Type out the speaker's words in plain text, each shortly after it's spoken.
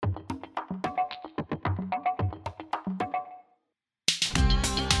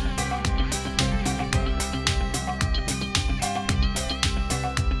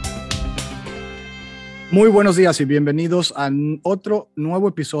Muy buenos días y bienvenidos a otro nuevo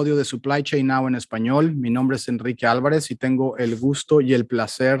episodio de Supply Chain Now en español. Mi nombre es Enrique Álvarez y tengo el gusto y el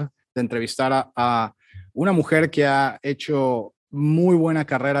placer de entrevistar a una mujer que ha hecho muy buena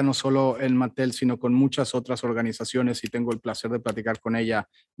carrera, no solo en Mattel, sino con muchas otras organizaciones, y tengo el placer de platicar con ella.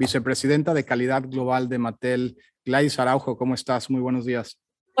 Vicepresidenta de Calidad Global de Mattel, Gladys Araujo, ¿cómo estás? Muy buenos días.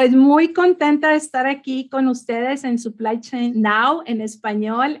 Pues muy contenta de estar aquí con ustedes en Supply Chain Now en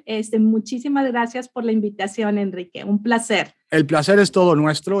español. Muchísimas gracias por la invitación, Enrique. Un placer. El placer es todo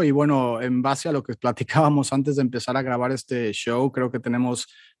nuestro y bueno, en base a lo que platicábamos antes de empezar a grabar este show, creo que tenemos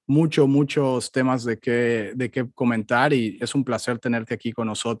muchos temas de qué comentar y es un placer tenerte aquí con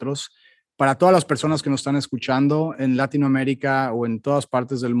nosotros. Para todas las personas que nos están escuchando en Latinoamérica o en todas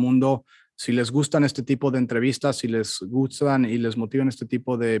partes del mundo, si les gustan este tipo de entrevistas, si les gustan y les motivan este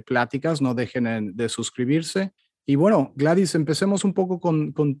tipo de pláticas, no dejen de suscribirse. Y bueno, Gladys, empecemos un poco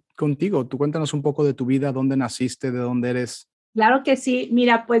contigo. Tú cuéntanos un poco de tu vida, dónde naciste, de dónde eres. Claro que sí.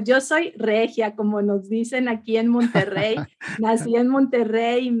 Mira, pues yo soy regia, como nos dicen aquí en Monterrey. Nací en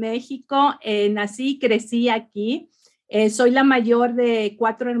Monterrey, México. Nací y crecí aquí. Soy la mayor de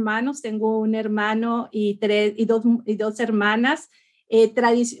 4 hermanos. Tengo un hermano y dos hermanas.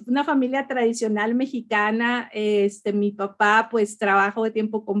 Una familia tradicional mexicana. Mi papá, pues, trabajo de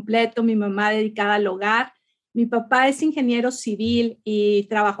tiempo completo. Mi mamá dedicada al hogar. Mi papá es ingeniero civil y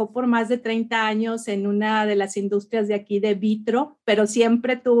trabajó por más de 30 años en una de las industrias de aquí de Vitro, pero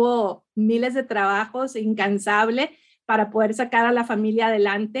siempre tuvo miles de trabajos, incansable para poder sacar a la familia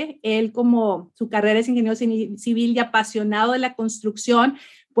adelante. Él, como su carrera es ingeniero civil y apasionado de la construcción,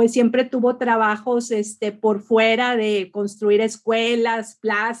 pues siempre tuvo trabajos por fuera de construir escuelas,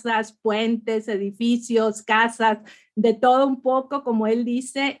 plazas, puentes, edificios, casas, de todo un poco, como él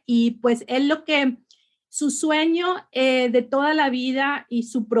dice. Y pues él su sueño de toda la vida y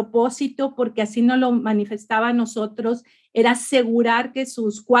su propósito, porque así nos lo manifestaba a nosotros, era asegurar que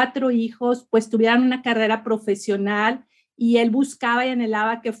sus 4 hijos pues tuvieran una carrera profesional, y él buscaba y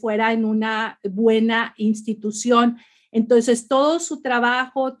anhelaba que fuera en una buena institución. Entonces todo su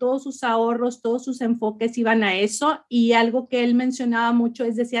trabajo, todos sus ahorros, todos sus enfoques iban a eso, y algo que él mencionaba mucho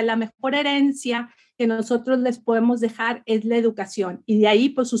es, decía, la mejor herencia que nosotros les podemos dejar es la educación, y de ahí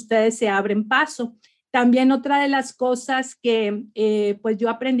pues ustedes se abren paso. También otra de las cosas que pues yo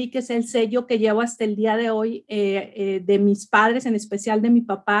aprendí, que es el sello que llevo hasta el día de hoy de mis padres, en especial de mi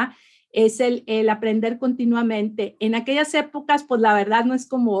papá, es el aprender continuamente. En aquellas épocas, pues la verdad no es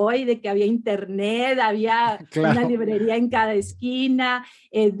como hoy, de que había internet, había una Claro. librería en cada esquina,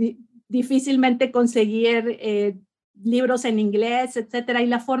 difícilmente conseguir libros en inglés, etcétera. Y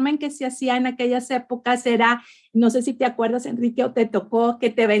la forma en que se hacía en aquellas épocas era, no sé si te acuerdas, Enrique, o te tocó,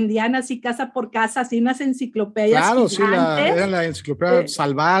 que te vendían así casa por casa, así unas enciclopedias Claro, sí, gigantes. era la enciclopedia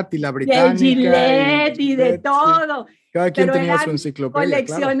Salvat y la De británica y Gillette y de Gillette, sí. todo, Cada quien pero tenía su eran enciclopedia,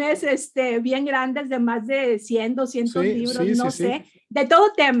 claro. colecciones bien grandes, de más de 100, 200 Sí, libros, sí, sí, no sí. sé, de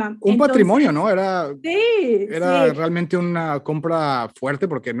todo tema. Un patrimonio, Entonces, ¿no? Era, sí, era sí. realmente una compra fuerte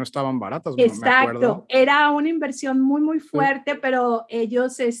porque no estaban baratas, me acuerdo. Exacto, era una inversión muy Sí, fuerte, pero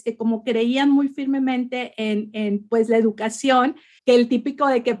ellos, como creían muy firmemente en pues la educación, que el típico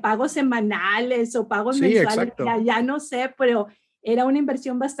de que pagos semanales o pagos sí, mensuales, exacto. ya no sé, pero era una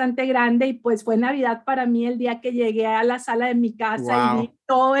inversión bastante grande. Y pues fue Navidad para mí el día que llegué a la sala de mi casa y Wow. vi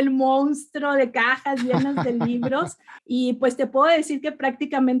todo el monstruo de cajas llenas de libros. Y pues te puedo decir que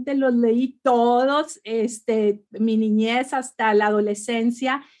prácticamente los leí todos, mi niñez hasta la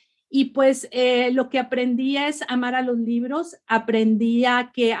adolescencia. Y pues lo que aprendí es amar a los libros. Aprendí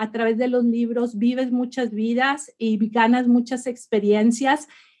a que a través de los libros vives muchas vidas y ganas muchas experiencias.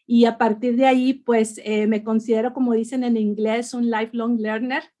 Y a partir de ahí, pues me considero, como dicen en inglés, un lifelong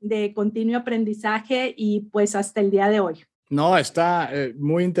learner, de continuo aprendizaje, y pues hasta el día de hoy. No, está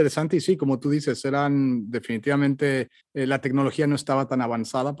muy interesante y sí, como tú dices, eran definitivamente, la tecnología no estaba tan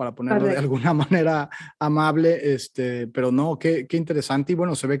avanzada, para ponerlo de Correcto. alguna manera amable, pero no, qué interesante. Y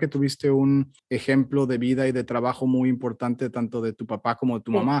bueno, se ve que tuviste un ejemplo de vida y de trabajo muy importante, tanto de tu papá como de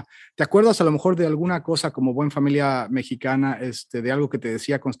tu Sí. mamá. ¿Te acuerdas a lo mejor de alguna cosa, como buen familia mexicana, de algo que te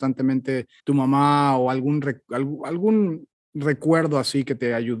decía constantemente tu mamá, o algún recuerdo así que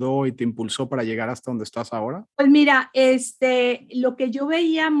te ayudó y te impulsó para llegar hasta donde estás ahora? Pues mira, lo que yo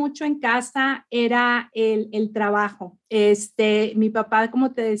veía mucho en casa era el trabajo. Mi papá,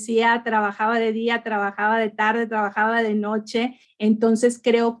 como te decía, trabajaba de día, trabajaba de tarde, trabajaba de noche. Entonces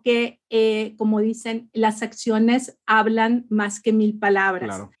creo que, como dicen, las acciones hablan más que 1000 palabras.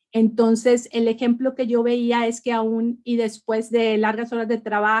 Claro. Entonces, el ejemplo que yo veía es que aún y después de largas horas de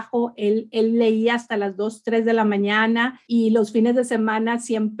trabajo, él leía hasta las 2, 3 de la mañana y los fines de semana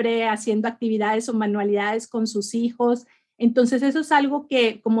siempre haciendo actividades o manualidades con sus hijos. Entonces, eso es algo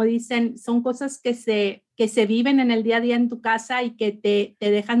que, como dicen, son cosas que se viven en el día a día en tu casa y que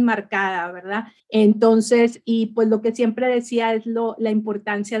te dejan marcada, ¿verdad? Entonces, y pues lo que siempre decía es la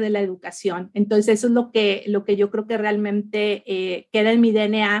importancia de la educación. Entonces, eso es lo que yo creo que realmente queda en mi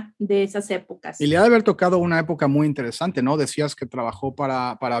DNA de esas épocas. Y le ha de haber tocado una época muy interesante, ¿no? Decías que trabajó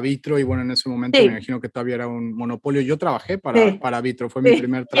para Vitro y bueno, en ese momento Sí. me imagino que todavía era un monopolio. Yo trabajé para Vitro, fue mi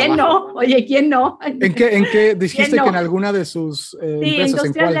primer ¿Quién trabajo. no? Oye, ¿quién no? ¿En qué dijiste no? que en alguna de sus Sí, empresas?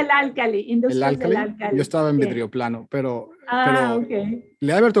 ¿En cuál? del Álcali. ¿El Del Álcali? Álcali. Yo estaba en Sí. Vidrioplano, pero Ok.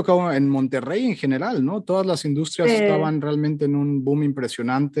 le ha de haber tocado en Monterrey en general, ¿no? Todas las industrias estaban realmente en un boom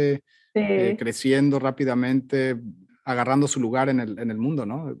impresionante, creciendo rápidamente, agarrando su lugar en el mundo,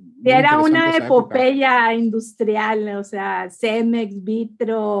 ¿no? Muy Era interesante una esa época. epopeya industrial, o sea, Cemex,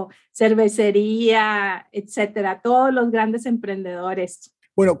 Vitro, cervecería, etcétera, todos los grandes emprendedores.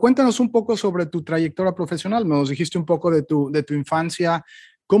 Bueno, cuéntanos un poco sobre tu trayectoria profesional. Nos dijiste un poco de tu infancia.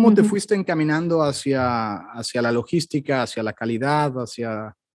 ¿Cómo te fuiste encaminando hacia la logística, hacia la calidad,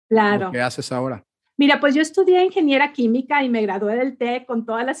 hacia lo que haces ahora? Mira, pues yo estudié ingeniería química y me gradué del TEC con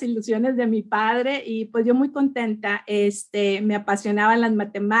todas las ilusiones de mi padre y pues yo muy contenta. Me apasionaban las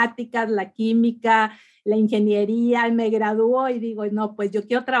matemáticas, la química, la ingeniería, y me graduó y digo, no, pues yo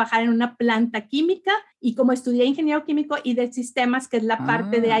quiero trabajar en una planta química y como estudié ingeniero químico y de sistemas, que es la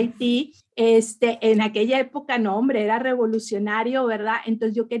parte de IT, en aquella época, no, hombre, era revolucionario, ¿verdad?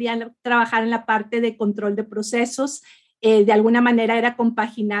 Entonces yo quería trabajar en la parte de control de procesos. De alguna manera era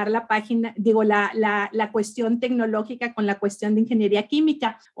compaginar la página, digo, la cuestión tecnológica con la cuestión de ingeniería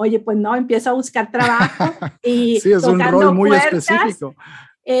química. Oye, pues no, empiezo a buscar trabajo y sí, es un rol muy puertas, específico.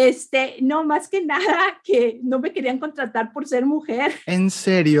 No, más que nada que no me querían contratar por ser mujer. ¿En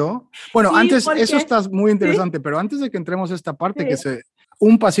serio? Bueno, sí, antes, porque, eso está muy interesante, ¿sí? pero antes de que entremos a esta parte,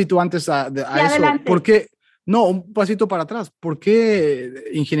 un pasito antes a eso, adelante. ¿por qué? No, un pasito para atrás. ¿Por qué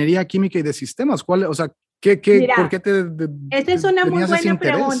ingeniería química y de sistemas? ¿Cuál, o sea, Mira, ¿por qué esta es una muy buena interés?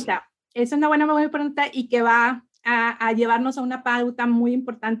 pregunta. Es una buena pregunta y que va a llevarnos a una pauta muy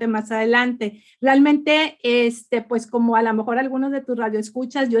importante más adelante. Realmente, pues como a lo mejor algunos de tus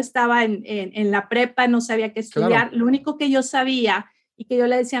radioescuchas, yo estaba en la prepa, no sabía qué estudiar. Claro. Lo único que yo sabía y que yo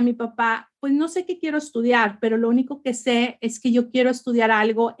le decía a mi papá, pues no sé qué quiero estudiar, pero lo único que sé es que yo quiero estudiar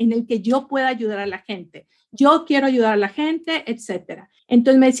algo en el que yo pueda ayudar a la gente. Yo quiero ayudar a la gente, etcétera.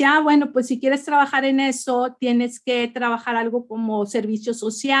 Entonces me decía, bueno, pues si quieres trabajar en eso, tienes que trabajar algo como servicio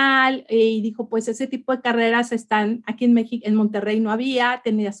social. Y dijo, pues ese tipo de carreras están aquí en México, en Monterrey no había,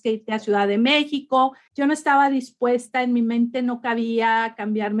 tenías que irte a Ciudad de México. Yo no estaba dispuesta, en mi mente no cabía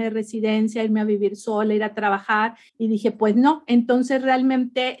cambiarme de residencia, irme a vivir sola, ir a trabajar. Y dije, pues no. Entonces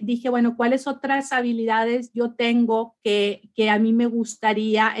realmente dije, bueno, ¿cuáles otras habilidades yo tengo que a mí me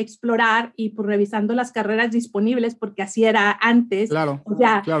gustaría explorar? Y pues revisando las carreras disponibles, porque así era antes. Claro, o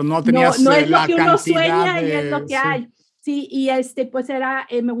sea, claro, no tenías no es lo la que uno sueña de, y es lo que hay. Sí, y pues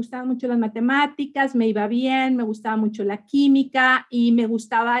me gustaban mucho las matemáticas, me iba bien, me gustaba mucho la química y me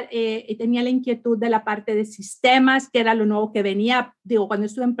gustaba, tenía la inquietud de la parte de sistemas, que era lo nuevo que venía. Digo, cuando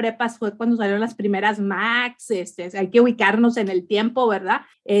estuve en prepas fue cuando salieron las primeras Macs, hay que ubicarnos en el tiempo, ¿verdad?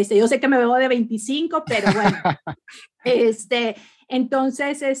 Yo sé que me veo de 25, pero bueno.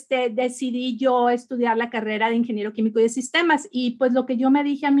 Entonces, decidí yo estudiar la carrera de ingeniero químico y de sistemas y pues lo que yo me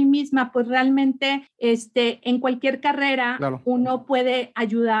dije a mí misma, pues realmente, en cualquier carrera uno puede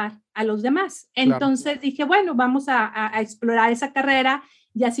ayudar a los demás. Entonces dije, bueno, vamos a explorar esa carrera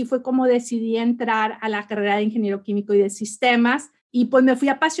y así fue como decidí entrar a la carrera de ingeniero químico y de sistemas. Y pues me fui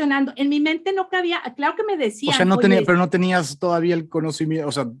apasionando. En mi mente no cabía, claro que me decían. O sea, pero no tenías todavía el conocimiento,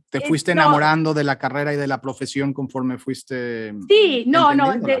 o sea, te fuiste enamorando de la carrera y de la profesión conforme fuiste. Sí, no,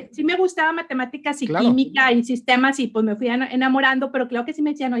 sí me gustaba matemáticas y química y sistemas y pues me fui enamorando, pero creo que sí me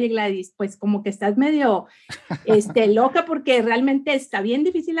decían, oye Gladys, pues como que estás medio loca porque realmente está bien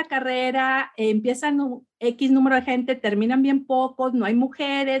difícil la carrera, empiezan X número de gente, terminan bien pocos, no hay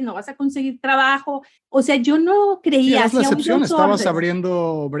mujeres, no vas a conseguir trabajo. O sea, yo no creía. Eras la excepción, estabas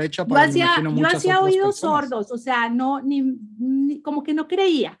abriendo brecha para, me imagino, muchas otras personas. Yo hacía oídos sordos, o sea, no, ni como que no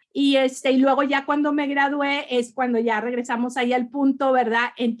creía. Y luego ya cuando me gradué es cuando ya regresamos ahí al punto,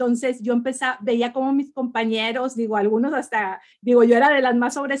 ¿verdad? Entonces yo veía como mis compañeros, digo, algunos yo era de las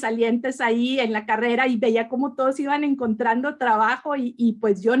más sobresalientes ahí en la carrera y veía como todos iban encontrando trabajo y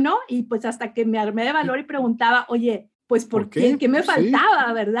pues yo no, y pues hasta que me armé de valor y preguntaba, oye, pues, ¿Por ¿qué, qué? qué me Sí.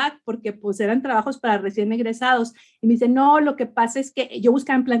 faltaba, verdad? Porque pues eran trabajos para recién egresados. Y me dice, no, lo que pasa es que yo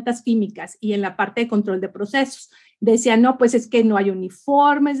buscaba en plantas químicas y en la parte de control de procesos. Decía, no, pues es que no hay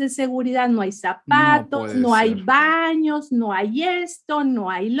uniformes de seguridad, no hay No zapatos, puede no hay ser. baños, no hay esto, no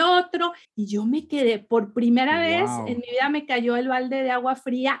hay lo otro. Y yo me quedé, por primera vez en Wow. mi vida me cayó el balde de agua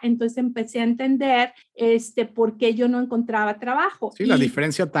fría, entonces empecé a entender por qué yo no encontraba trabajo. Sí, la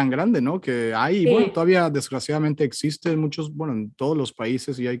diferencia tan grande, ¿no? Que hay, bueno, Sí, todavía desgraciadamente existe en muchos, bueno, en todos los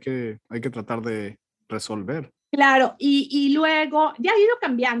países y hay que tratar de resolver. claro, y luego ya ha ido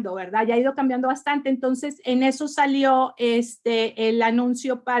cambiando, ¿verdad? Ya ha ido cambiando bastante. Entonces, en eso salió el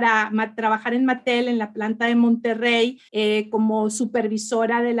anuncio para trabajar en Mattel, en la planta de Monterrey, como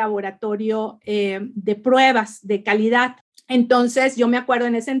supervisora de laboratorio de pruebas de calidad. Entonces, yo me acuerdo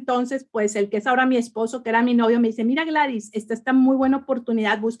en ese entonces, pues el que es ahora mi esposo, que era mi novio, me dice, mira Gladys, esta está muy buena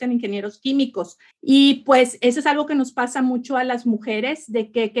oportunidad, buscan ingenieros químicos. Y pues eso es algo que nos pasa mucho a las mujeres,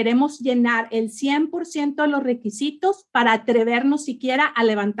 de que queremos llenar el 100% de los requisitos para atrevernos siquiera a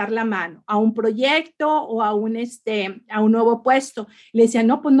levantar la mano a un proyecto o a un nuevo puesto. Le decía,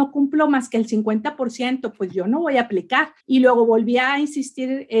 no, pues no cumplo más que el 50%, pues yo no voy a aplicar. Y luego volví a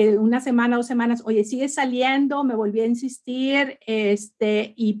insistir una semana, 2 semanas, oye, sigue saliendo, me volví a insistir,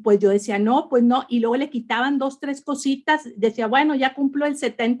 y pues yo decía, no, pues no, y luego le quitaban 2, 3 cositas, decía, bueno, ya cumplo el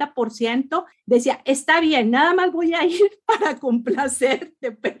 70%, decía, está bien, nada más voy a ir para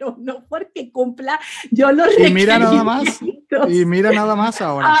complacerte, pero no porque cumpla yo los Y mira nada más, y requerimientos. mira nada más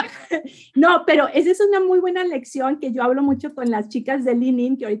ahora. Ah, no, pero esa es una muy buena lección que yo hablo mucho con las chicas de Lean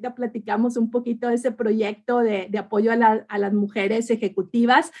In, que ahorita platicamos un poquito de ese proyecto de apoyo a las mujeres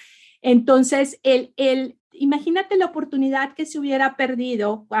ejecutivas. Entonces, imagínate la oportunidad que se hubiera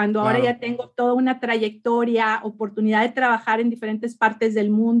perdido cuando ahora Claro. ya tengo toda una trayectoria, oportunidad de trabajar en diferentes partes del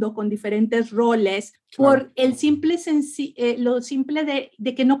mundo con diferentes roles, Claro. por lo simple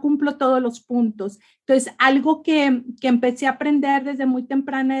de que no cumplo todos los puntos. Entonces, algo que empecé a aprender desde muy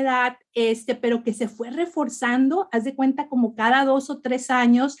temprana edad, pero que se fue reforzando, haz de cuenta como cada 2 o 3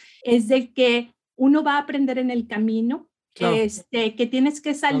 años, es de que uno va a aprender en el camino, Claro, que tienes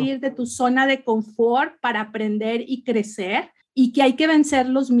que claro. salir de tu zona de confort para aprender y crecer y que hay que vencer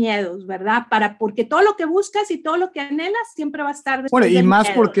los miedos, ¿verdad? Porque todo lo que buscas y todo lo que anhelas siempre va a estar Bueno, después y del más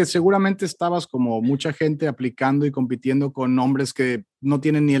miedo. porque seguramente estabas como mucha gente aplicando y compitiendo con hombres que no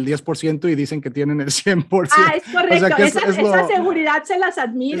tienen ni el 10% y dicen que tienen el Ah, 100%. es O sea correcto. que Esa seguridad se las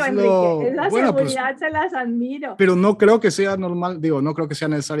admiro, es Enrique. lo, Esa bueno, pues, seguridad se las admiro. pero no creo que sea normal, digo, no creo que sea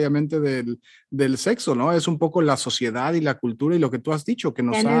necesariamente del sexo, ¿no? Es un poco la sociedad y la cultura y lo que tú has dicho, que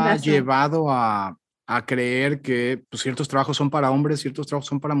nos Tienes ha razón. llevado a creer que pues, ciertos trabajos son para hombres, ciertos trabajos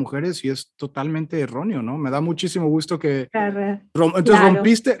son para mujeres y es totalmente erróneo, ¿no? Me da muchísimo gusto que entonces Claro.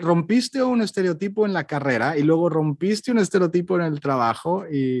 rompiste un estereotipo en la carrera y luego rompiste un estereotipo en el trabajo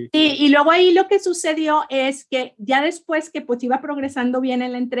y Y luego ahí lo que sucedió es que ya después que pues iba progresando bien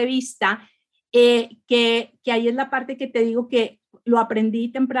en la entrevista, que ahí es la parte que te digo que lo aprendí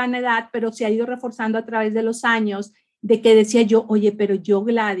temprana edad, pero se ha ido reforzando a través de los años, de que decía yo, oye, pero yo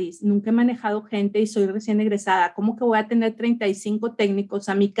Gladys, nunca he manejado gente y soy recién egresada, ¿cómo que voy a tener 35 técnicos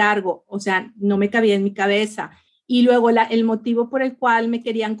a mi cargo? O sea, no me cabía en mi cabeza. Y luego el motivo por el cual me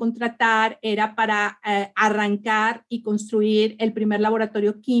querían contratar era para arrancar y construir el primer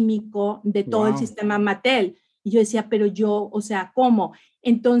laboratorio químico de todo el wow. sistema Mattel. Y yo decía, pero yo, o sea, ¿cómo?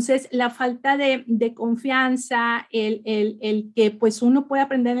 Entonces, la falta de confianza, el que pues uno puede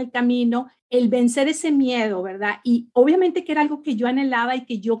aprender en el camino, el vencer ese miedo, ¿verdad? Y obviamente que era algo que yo anhelaba y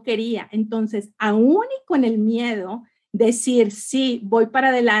que yo quería. Entonces, aún y con el miedo, decir, sí, voy para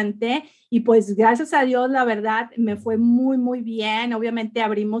adelante. Y pues gracias a Dios, la verdad, me fue muy, muy bien. Obviamente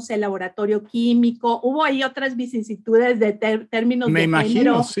abrimos el laboratorio químico. Hubo ahí otras vicisitudes de términos Me de imagino,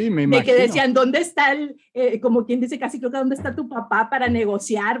 género, sí, me de que imagino. decían, ¿dónde está como quien dice casi creo que dónde está tu papá para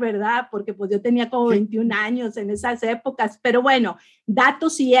negociar, ¿verdad? Porque pues yo tenía como ¿Qué, 21 años en esas épocas. Pero bueno,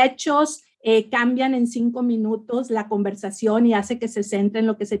 datos y hechos. Cambian en 5 minutos la conversación y hace que se centre en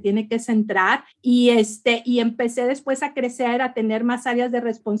lo que se tiene que centrar y empecé después a crecer, a tener más áreas de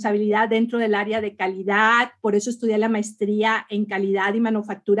responsabilidad dentro del área de calidad, por eso estudié la maestría en calidad y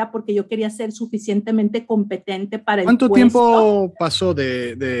manufactura porque yo quería ser suficientemente competente para el ¿Cuánto puesto. tiempo pasó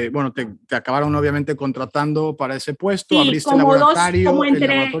bueno, te acabaron obviamente contratando para ese puesto, Sí, abriste como el entre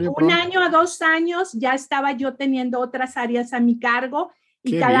laboratorio, un perdón? año a 2 años ya estaba yo teniendo otras áreas a mi cargo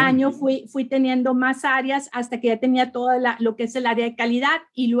y Qué cada bien. año fui teniendo más áreas hasta que ya tenía todo lo que es el área de calidad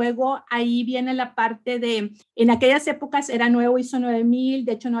y luego ahí viene la parte en aquellas épocas era nuevo ISO 9000,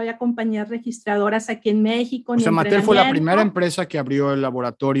 de hecho no había compañías registradoras aquí en México O ni sea, Mattel fue la entrenamiento. primera empresa que abrió el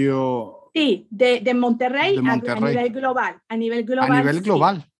laboratorio Sí, de Monterrey, De Monterrey. A nivel global. A nivel global. A nivel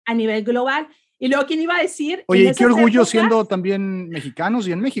global. Sí, a nivel global. Y luego, ¿quién iba a decir? Oye, y qué orgullo siendo también mexicanos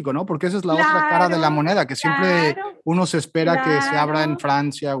y en México, ¿no? Porque esa es la otra cara de la moneda, que siempre uno se espera que se abra en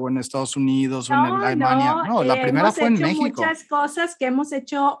Francia o en Estados Unidos o en Alemania. No, la primera fue en México. Hemos hecho muchas cosas que hemos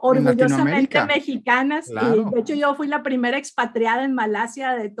hecho orgullosamente mexicanas. Claro. Y de hecho, yo fui la primera expatriada en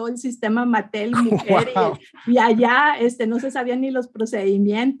Malasia de todo el sistema Mattel mujer. Wow. Y allá no se sabían ni los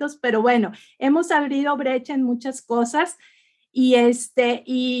procedimientos, pero bueno, hemos abrido brecha en muchas cosas.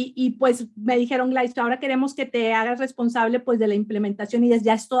 Y pues me dijeron, Gladys, ahora queremos que te hagas responsable pues de la implementación y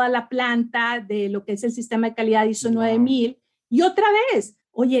ya es toda la planta de lo que es el sistema de calidad ISO 9000. Y otra vez,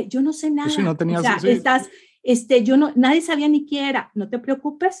 oye, yo no sé nada. Pues sí, no tenías, o sea, nadie sabía ni qué era. No te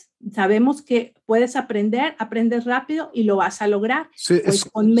preocupes, sabemos que puedes aprendes rápido y lo vas a lograr. Sí, pues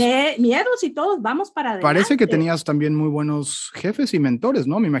con miedos y todos, vamos para adelante. Parece que tenías también muy buenos jefes y mentores,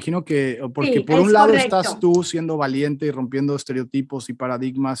 ¿no? Me imagino que, porque sí, por un lado correcto. Estás tú siendo valiente y rompiendo estereotipos y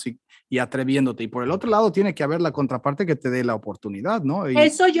paradigmas y atreviéndote, y por el otro lado tiene que haber la contraparte que te dé la oportunidad, ¿no? Y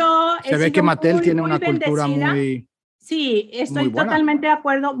se ve que Mattel tiene una cultura muy... Sí, estoy totalmente de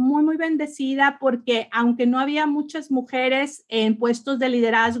acuerdo, muy bendecida, porque aunque no había muchas mujeres en puestos de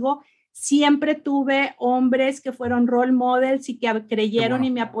liderazgo, siempre tuve hombres que fueron role models y que creyeron y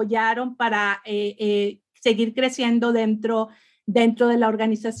me apoyaron para seguir creciendo dentro de la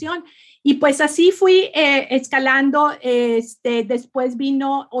organización. Y pues así fui escalando. Después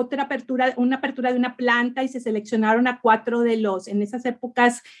vino una apertura de una planta y se seleccionaron a 4 de los, en esas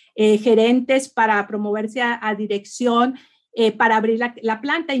épocas, gerentes para promoverse a dirección. Para abrir la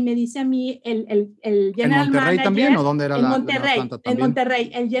planta, y me dice a mí el general manager. ¿En Monterrey también o dónde era la planta también? En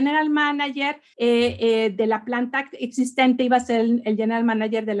Monterrey. El general manager de la planta existente iba a ser el general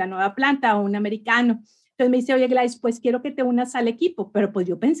manager de la nueva planta, un americano. Entonces me dice, oye, Gladys, pues quiero que te unas al equipo, pero pues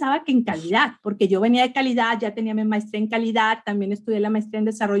yo pensaba que en calidad, porque yo venía de calidad, ya tenía mi maestría en calidad, también estudié la maestría en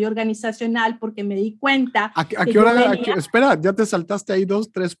desarrollo organizacional, porque me di cuenta. ¿A qué hora? Espera, ya te saltaste ahí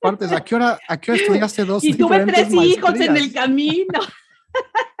 2, 3 partes. ¿A qué hora estudiaste 2 y tuve 3 hijos en el camino.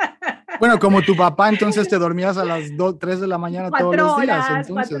 Bueno, como tu papá, entonces te dormías a las 2, 3 de la mañana todos los días.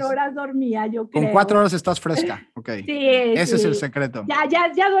 Entonces, 4 horas dormía, yo creo. Con 4 horas estás fresca, ok. Sí, ese es el secreto.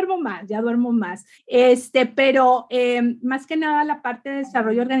 Ya duermo más. Pero más que nada la parte de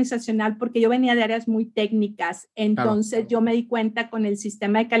desarrollo organizacional, porque yo venía de áreas muy técnicas, entonces yo me di cuenta con el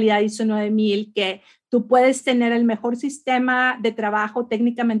sistema de calidad ISO 9000 que tú puedes tener el mejor sistema de trabajo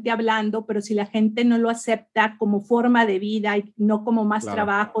técnicamente hablando, pero si la gente no lo acepta como forma de vida y no como más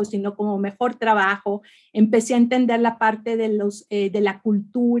trabajo, sino como mejor trabajo, empecé a entender la parte de la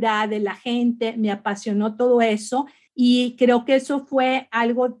cultura, de la gente, me apasionó todo eso. Y creo que eso fue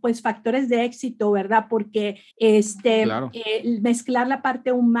algo, pues factores de éxito, ¿verdad? Porque mezclar la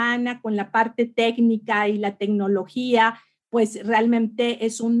parte humana con la parte técnica y la tecnología, pues realmente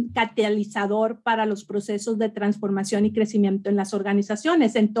es un catalizador para los procesos de transformación y crecimiento en las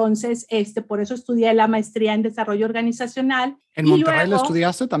organizaciones. Entonces, por eso estudié la maestría en desarrollo organizacional. ¿En Monterrey la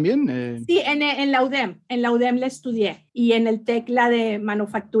estudiaste también? Sí, en la UDEM la estudié, y en el TEC la de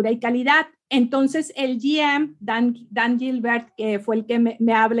manufactura y calidad. Entonces el GM, Dan Gilbert, que fue el que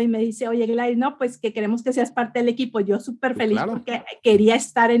me habla y me dice, oye, Gladys, no, pues que queremos que seas parte del equipo. Yo súper feliz porque quería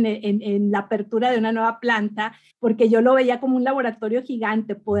estar en la apertura de una nueva planta, porque yo lo veía como un laboratorio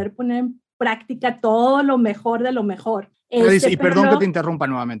gigante, poder poner en práctica todo lo mejor de lo mejor. Y perdón que te interrumpa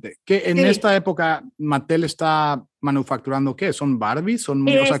nuevamente, que en esta época Mattel está manufacturando, ¿qué? ¿Son Barbies?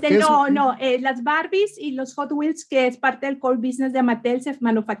 Las Barbies y los Hot Wheels, que es parte del core business de Mattel, se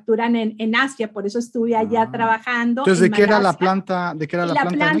manufacturan en Asia, por eso estuve allá trabajando. Entonces, ¿de qué era la planta? La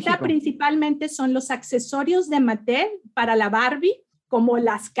planta principalmente son los accesorios de Mattel para la Barbie, como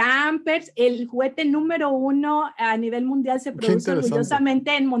las campers. El juguete número 1 a nivel mundial se produce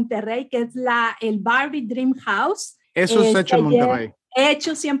orgullosamente en Monterrey, que es el Barbie Dream House. Eso es hecho en Monterrey.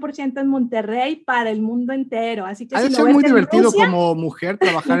 Hecho 100% en Monterrey para el mundo entero. Así que ha de ser muy divertido como mujer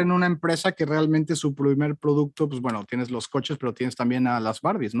trabajar en una empresa que realmente su primer producto, pues bueno, tienes los coches, pero tienes también a las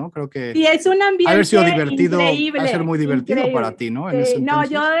Barbies, ¿no? Creo que sí, es un ambiente haber sido divertido, increíble, ha de ser muy divertido increíble para ti, ¿no? No,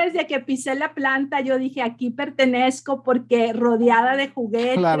 yo desde que pisé la planta, yo dije, aquí pertenezco, porque rodeada de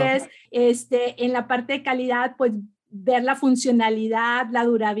juguetes, en la parte de calidad, pues ver la funcionalidad, la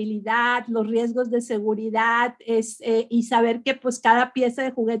durabilidad, los riesgos de seguridad, y saber que pues cada pieza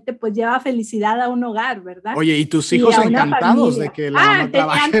de juguete pues lleva felicidad a un hogar, ¿verdad? Oye, y tus hijos encantados de que la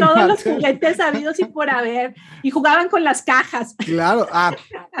tenían todos los juguetes habidos y por haber, y jugaban con las cajas. Claro,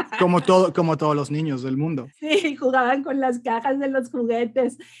 como todos los niños del mundo. Sí, jugaban con las cajas de los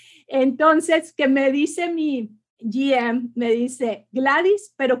juguetes. Entonces, que me dice mi GM me dice,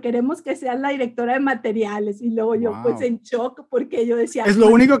 Gladys, pero queremos que seas la directora de materiales. Y luego yo pues en shock porque yo decía... Es lo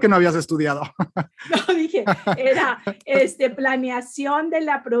único que no habías estudiado. No, dije, era planeación de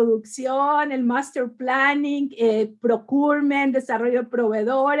la producción, el master planning, procurement, desarrollo de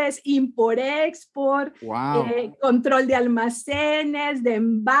proveedores, import-export, control de almacenes, de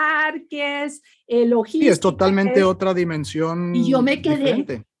embarques, logística. Sí, es totalmente otra dimensión. Y yo me quedé,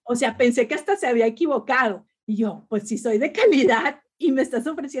 diferente. O sea, pensé que hasta se había equivocado. Y yo, pues si soy de calidad y me estás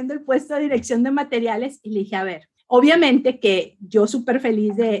ofreciendo el puesto de dirección de materiales, y le dije, a ver, obviamente que yo súper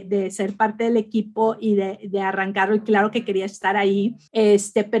feliz de ser parte del equipo y de arrancarlo, y claro que quería estar ahí,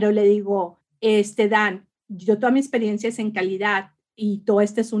 pero le digo, Dan, yo toda mi experiencia es en calidad y todo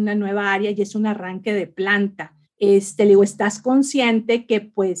esto es una nueva área y es un arranque de planta. Le digo, ¿estás consciente que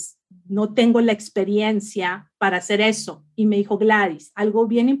pues no tengo la experiencia para hacer eso? Y me dijo, Gladys, algo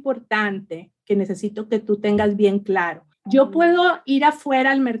bien importante que necesito que tú tengas bien claro. Yo puedo ir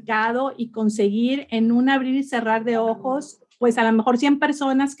afuera al mercado y conseguir en un abrir y cerrar de ojos, pues a lo mejor 100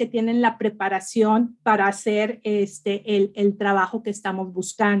 personas que tienen la preparación para hacer el trabajo que estamos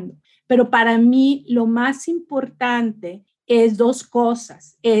buscando. Pero para mí lo más importante es dos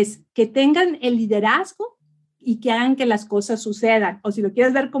cosas, es que tengan el liderazgo y que hagan que las cosas sucedan. O si lo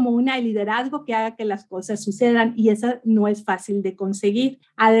quieres ver como una liderazgo, que haga que las cosas sucedan, y esa no es fácil de conseguir.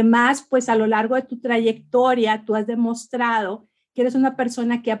 Además, pues a lo largo de tu trayectoria, tú has demostrado que eres una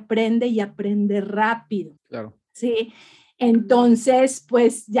persona que aprende y aprende rápido. Claro. Sí. Entonces,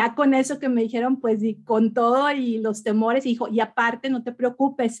 pues ya con eso que me dijeron, pues y con todo y los temores, dijo, y aparte no te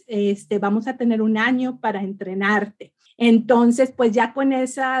preocupes, vamos a tener un año para entrenarte. Entonces, pues ya con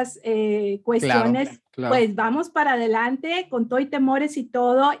esas cuestiones, claro. Pues vamos para adelante con todo y temores y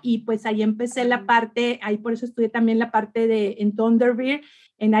todo, y pues ahí empecé la parte, ahí por eso estudié también la parte en Thunderbird,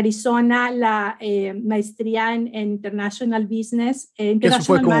 en Arizona, la maestría en International Business. Eso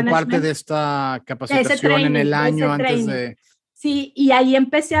fue como parte de esta capacitación en el año antes de... Sí, y ahí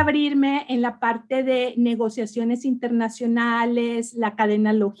empecé a abrirme en la parte de negociaciones internacionales, la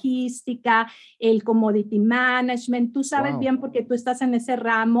cadena logística, el commodity management. Tú sabes bien porque tú estás en ese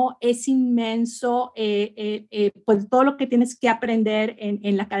ramo, es inmenso, pues todo lo que tienes que aprender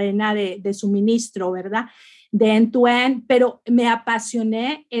en la cadena de suministro, ¿verdad? De end-to-end, pero me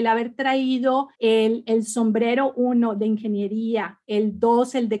apasioné el haber traído el sombrero 1 de ingeniería, el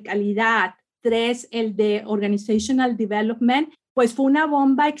 2 el de calidad, 3 el de Organizational Development, pues fue una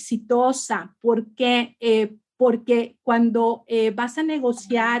bomba exitosa porque cuando vas a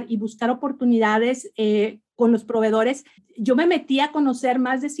negociar y buscar oportunidades con los proveedores, yo me metí a conocer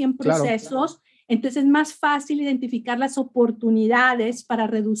más de 100 procesos. Claro. Entonces es más fácil identificar las oportunidades para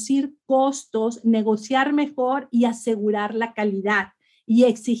reducir costos, negociar mejor y asegurar la calidad y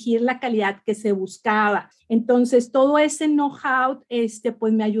exigir la calidad que se buscaba. Entonces, todo ese know-how,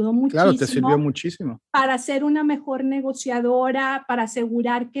 pues me ayudó muchísimo. Claro, te sirvió muchísimo. Para ser una mejor negociadora, para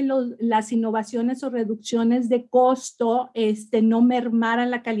asegurar que las innovaciones o reducciones de costo no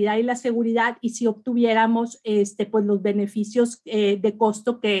mermaran la calidad y la seguridad, y si obtuviéramos pues los beneficios de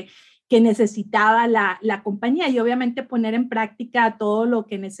costo que necesitaba la compañía, y obviamente poner en práctica todo lo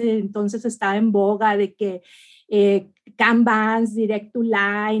que en ese entonces estaba en boga, de que Kanbans, Direct to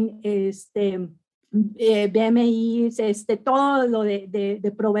Line, BMI, todo lo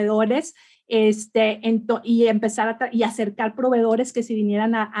de proveedores, y empezar y acercar proveedores que se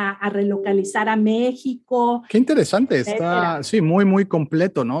vinieran a relocalizar a México. Qué interesante, está, sí, muy, muy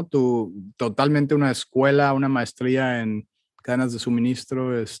completo, ¿no? Totalmente una escuela, una maestría en cadenas de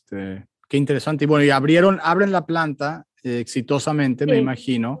suministro, qué interesante. Y bueno, y abren la planta exitosamente, sí, me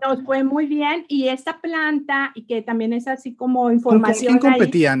imagino. Nos fue muy bien, y esta planta, y que también es así como información. ¿Quién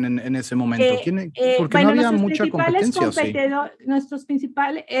competían en ese momento? Porque bueno, no había mucha competencia, ¿sí? Nuestros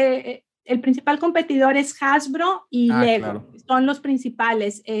principales, el principal competidor es Hasbro y Lego, claro. Son los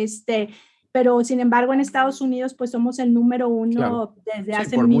principales, pero sin embargo en Estados Unidos pues somos el número 1, claro, desde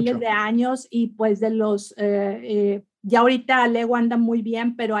hace miles de años, y pues de los ya ahorita Lego anda muy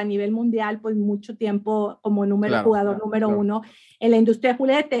bien, pero a nivel mundial pues mucho tiempo como jugador número 1 en la industria de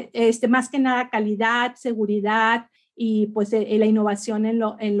juguete, más que nada calidad, seguridad y pues la innovación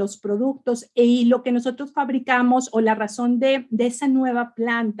en los productos, y lo que nosotros fabricamos, o la razón de esa nueva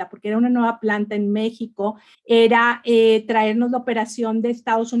planta, porque era una nueva planta en México, era traernos la operación de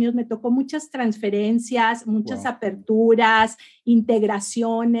Estados Unidos. Me tocó muchas transferencias, muchas aperturas,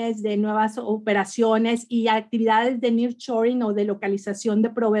 integraciones de nuevas operaciones y actividades de nearshoring o de localización de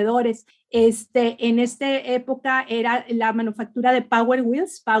proveedores. En esta época era la manufactura de Power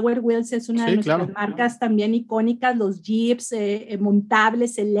Wheels. Power Wheels es una de nuestras marcas también icónicas, los Jeeps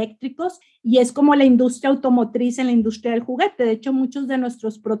montables eléctricos. y es como la industria automotriz en la industria del juguete. De hecho, muchos de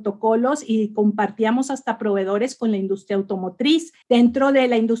nuestros protocolos y compartíamos hasta proveedores con la industria automotriz. Dentro de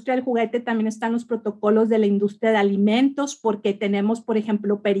la industria del juguete también están los protocolos de la industria de alimentos, porque tenemos, por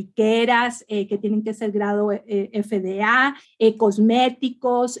ejemplo, periqueras que tienen que ser grado FDA,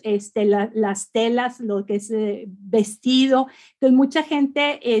 cosméticos, las telas, lo que es vestido. Entonces, mucha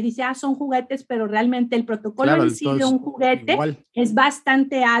gente dice, son juguetes, pero realmente el protocolo en sí de un juguete es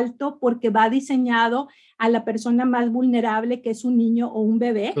bastante alto porque va diseñado a la persona más vulnerable, que es un niño o un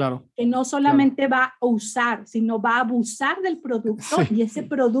bebé, que no solamente va a usar, sino va a abusar del producto, y ese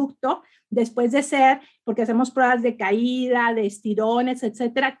producto, después de ser, porque hacemos pruebas de caída, de estirones,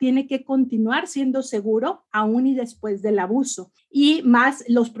 etcétera, tiene que continuar siendo seguro aún y después del abuso. Y más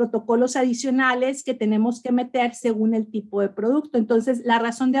los protocolos adicionales que tenemos que meter según el tipo de producto. Entonces, la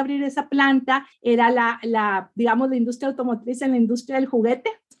razón de abrir esa planta era digamos, la industria automotriz en la industria del juguete,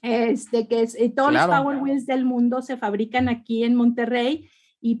 que es, todos los Power Wheels del mundo se fabrican aquí en Monterrey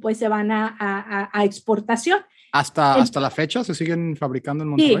y pues se van a exportación. ¿Hasta la fecha se siguen fabricando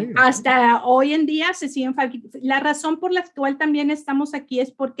en Monterrey? Sí, hasta hoy en día se siguen fabricando. La razón por la cual también estamos aquí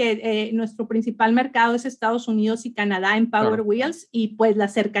es porque nuestro principal mercado es Estados Unidos y Canadá en Power Wheels, y pues la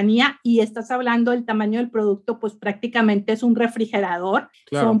cercanía, y estás hablando del tamaño del producto, pues prácticamente es un refrigerador.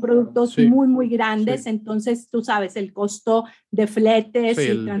 Son productos muy, muy grandes, entonces tú sabes, el costo de fletes y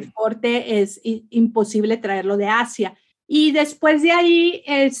el transporte es imposible traerlo de Asia. Y después de ahí,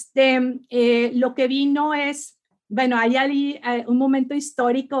 lo que vino es, bueno, hay ahí un momento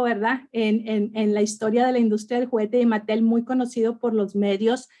histórico, ¿verdad? En la historia de la industria del juguete de Mattel, muy conocido por los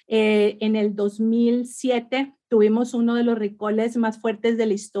medios. En el 2007 tuvimos uno de los recalls más fuertes de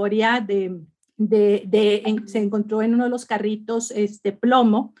la historia. Se encontró en uno de los carritos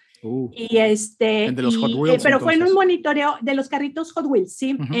plomo. Y de los Hot Wheels, pero fue en un monitoreo de los carritos Hot Wheels,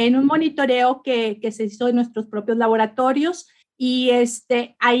 sí, en un monitoreo que se hizo en nuestros propios laboratorios. Y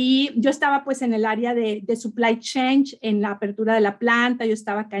ahí yo estaba pues en el área de supply chain, en la apertura de la planta. Yo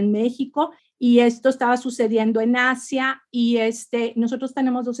estaba acá en México y esto estaba sucediendo en Asia, y nosotros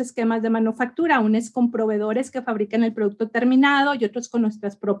tenemos dos esquemas de manufactura. Uno es con proveedores que fabrican el producto terminado y otros con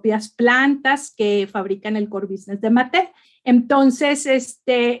nuestras propias plantas que fabrican el core business de Mattel. Entonces,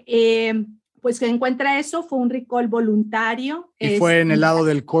 pues que encuentra eso, fue un recall voluntario. ¿Y fue en el lado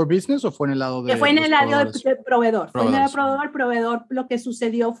del core business o fue en el lado de fue en el lado del proveedor? Fue en el proveedor. Lo que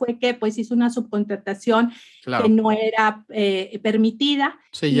sucedió fue que pues hizo una subcontratación que no era permitida.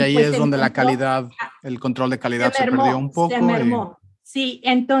 Sí, y ahí pues, es donde la calidad, el control de calidad se perdió un poco. Se mermó. Sí,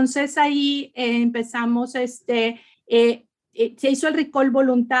 entonces ahí empezamos se hizo el recall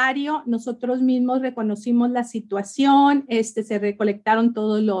voluntario. Nosotros mismos reconocimos la situación, se recolectaron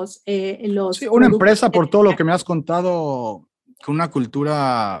todos los sí, una empresa, por todo lo que me has contado, con una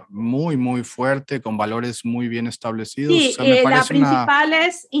cultura muy, muy fuerte, con valores muy bien establecidos. Sí, o sea, me parece la principal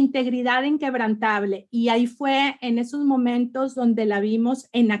es integridad inquebrantable, y ahí fue en esos momentos donde la vimos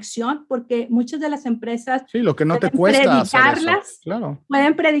en acción, porque muchas de las empresas lo que no te cuesta predicarlas,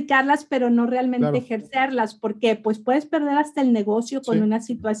 pueden predicarlas, pero no realmente ejercerlas, porque pues puedes perder hasta el negocio con una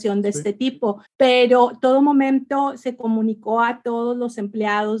situación de este tipo. Pero todo momento se comunicó a todos los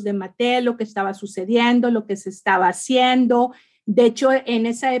empleados de Mattel lo que estaba sucediendo, lo que se estaba haciendo. De hecho, en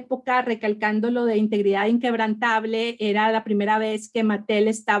esa época, recalcando lo de integridad inquebrantable, era la primera vez que Mattel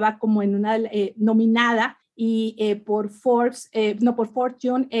estaba como en una nominada y por Forbes, por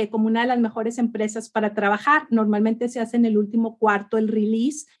Fortune, como una de las mejores empresas para trabajar. Normalmente se hace en el último cuarto el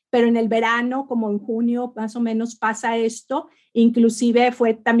release, pero en el verano, como en junio más o menos, pasa esto. Inclusive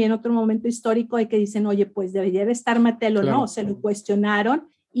fue también otro momento histórico de que dicen, oye, pues debería estar Mattel o no, se lo cuestionaron.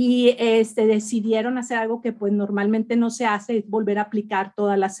 Y decidieron hacer algo que pues normalmente no se hace, es volver a aplicar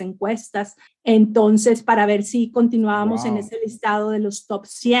todas las encuestas. Entonces, para ver si continuábamos en ese listado de los top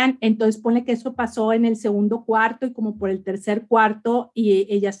 100. Entonces, ponle que eso pasó en el segundo cuarto, y como por el tercer cuarto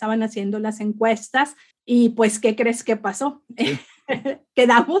y ya estaban haciendo las encuestas. Y pues, ¿qué crees que pasó? Sí.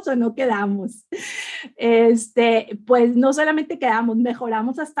 ¿Quedamos o no quedamos? Pues no solamente quedamos,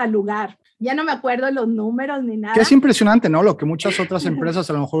 mejoramos hasta el lugar. Ya no me acuerdo los números ni nada. Que es impresionante, ¿no? Lo que muchas otras empresas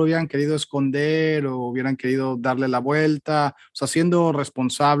a lo mejor hubieran querido esconder o hubieran querido darle la vuelta. O sea, siendo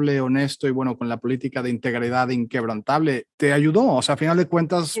responsable, honesto y bueno, con la política de integridad inquebrantable, te ayudó. O sea, a final de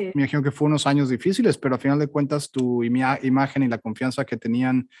cuentas, me imagino que fue unos años difíciles, pero a final de cuentas tu imagen y la confianza que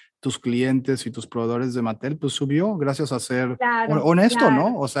tenían tus clientes y tus proveedores de Mattel, pues subió gracias a ser honesto,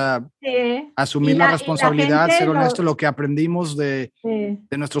 ¿no? O sea, asumir la responsabilidad, ser honesto, lo que aprendimos de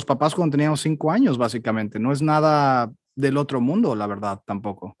nuestros papás cuando teníamos 5 años, básicamente. No es nada del otro mundo, la verdad,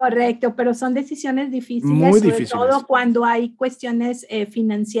 tampoco. Correcto, pero son decisiones Muy difíciles, sobre difíciles. todo cuando hay cuestiones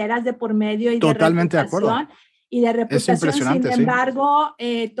financieras de por medio y de Totalmente de acuerdo. reputación. Y de Es reputación, sin impresionante, sí. embargo,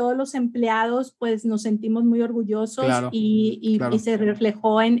 todos los empleados pues nos sentimos muy orgullosos Claro, y claro. se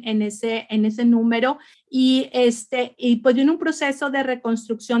reflejó en ese número. Y pues vino un proceso de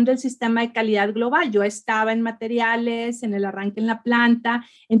reconstrucción del sistema de calidad global. Yo estaba en materiales, en el arranque en la planta,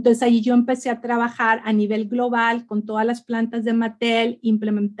 entonces ahí yo empecé a trabajar a nivel global con todas las plantas de Mattel,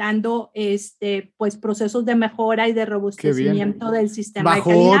 implementando pues procesos de mejora y de Qué bien. robustecimiento del sistema de ¿Bajo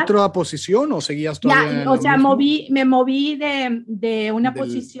calidad. otra posición o seguías Ya, todavía en o lo sea, mismo? me moví de una Del...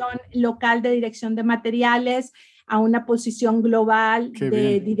 posición local de dirección de materiales a una posición global Qué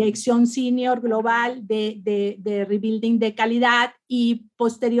de bien. dirección senior global de rebuilding de calidad y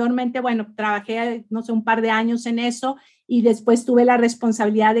posteriormente, bueno, trabajé, no sé, un par de años en eso y después tuve la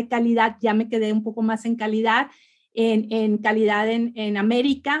responsabilidad de calidad, ya me quedé un poco más en calidad. En calidad en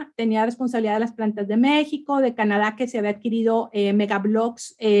América, tenía responsabilidad de las plantas de México, de Canadá, que se había adquirido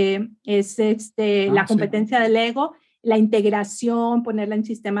Megablocks, es la Sí. competencia de Lego, la integración, ponerla en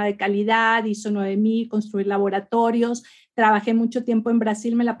sistema de calidad, ISO 9000, construir laboratorios. Trabajé mucho tiempo en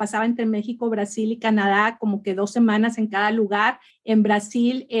Brasil, me la pasaba entre México, Brasil y Canadá, como que 2 semanas en cada lugar. En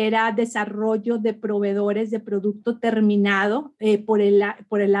Brasil era desarrollo de proveedores de producto terminado por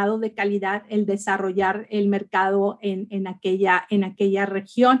el lado de calidad, el desarrollar el mercado en aquella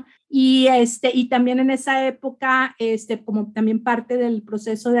región. Y también en esa época, como también parte del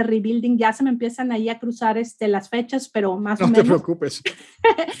proceso de rebuilding, ya se me empiezan ahí a cruzar las fechas, pero más No o te menos. preocupes.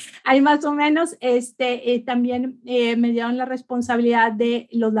 Hay más o menos, también me dieron la responsabilidad de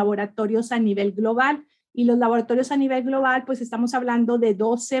los laboratorios a nivel global. Y los laboratorios a nivel global, pues estamos hablando de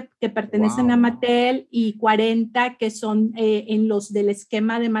 12 que pertenecen a Wow. Mattel y 40 que son en los del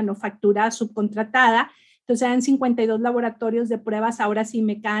esquema de manufactura subcontratada. Entonces eran 52 laboratorios de pruebas, ahora sí,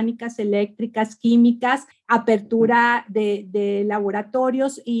 mecánicas, eléctricas, químicas, apertura de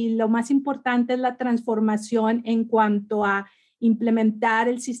laboratorios y lo más importante es la transformación en cuanto a implementar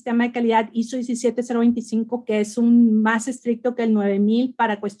el sistema de calidad ISO 17025, que es un más estricto que el 9000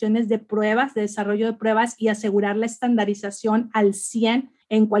 para cuestiones de pruebas, de desarrollo de pruebas y asegurar la estandarización al 100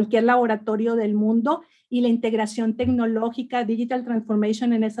 en cualquier laboratorio del mundo y la integración tecnológica, digital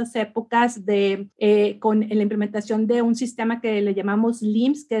transformation en esas épocas con la implementación de un sistema que le llamamos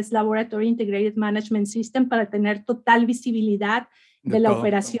LIMS, que es Laboratory Integrated Management System, para tener total visibilidad de la todo.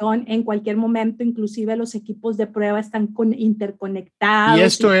 operación en cualquier momento, inclusive los equipos de prueba están Y interconectados y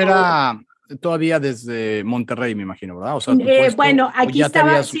esto todo. era todavía desde Monterrey, me imagino, ¿verdad? O sea, tu puesto, Bueno, o aquí ya te estaba,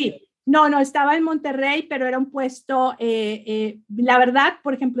 habías... sí, no, estaba en Monterrey, pero era un puesto, la verdad,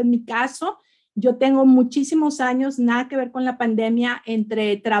 por ejemplo, en mi caso, yo tengo muchísimos años, nada que ver con la pandemia,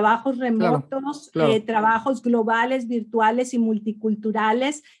 entre trabajos Claro, remotos, claro, trabajos globales, virtuales y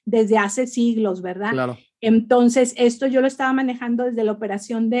multiculturales desde hace siglos, ¿verdad? claro. Entonces, esto yo lo estaba manejando desde la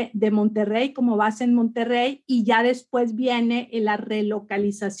operación de Monterrey como base en Monterrey y ya después viene la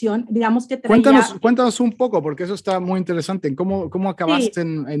relocalización, digamos que traía... Cuéntanos un poco, porque eso está muy interesante. ¿Cómo Sí, acabaste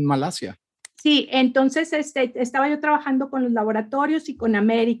en Malasia? sí, entonces estaba yo trabajando con los laboratorios y con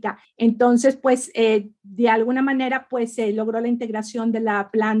América. Entonces, pues de alguna manera, pues se logró la integración de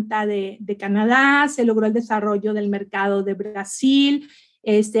la planta de Canadá, se logró el desarrollo del mercado de Brasil.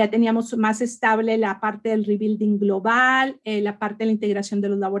 Ya teníamos más estable la parte del rebuilding global, la parte de la integración de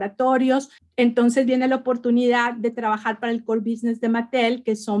los laboratorios. Entonces viene la oportunidad de trabajar para el core business de Mattel,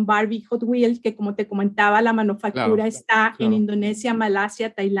 que son Barbie, Hot Wheels, que como te comentaba, la manufactura Claro, está en claro. Indonesia,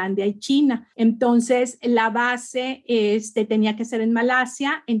 Malasia, Tailandia y China. Entonces la base tenía que ser en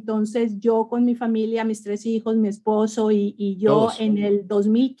Malasia. Entonces yo con mi familia, mis 3 hijos, mi esposo y yo Todos. en el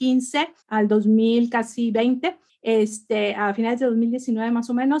 2015 al 2000 casi 20, a finales de 2019 más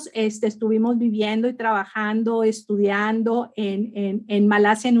o menos, estuvimos viviendo y trabajando, estudiando en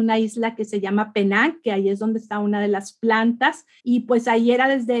Malasia, en una isla que se llama Penang, que ahí es donde está una de las plantas, y pues ahí era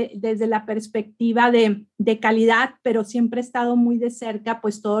desde la perspectiva de calidad, pero siempre he estado muy de cerca,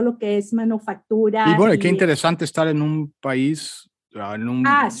 pues todo lo que es Y manufactura bueno, qué y... interesante estar en un país,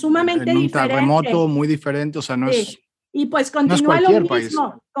 Sumamente en un terremoto diferente. muy diferente, o sea, Sí. Y pues no es continúa lo cualquier país.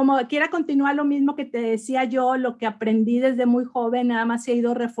 mismo, como quiera continúa lo mismo que te decía yo, lo que aprendí desde muy joven, nada más se ha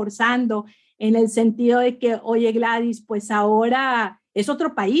ido reforzando en el sentido de que, oye Gladys, pues ahora es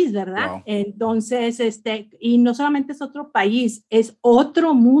otro país, ¿verdad? Wow. Entonces, y no solamente es otro país, es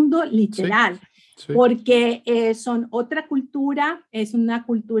otro mundo Sí, literal, sí. porque son otra cultura, es una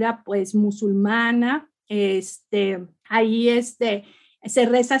cultura pues musulmana, ahí se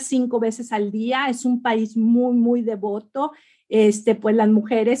reza 5 veces al día, es un país muy, muy devoto. pues las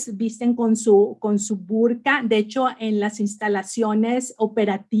mujeres visten con su burka. De hecho, en las instalaciones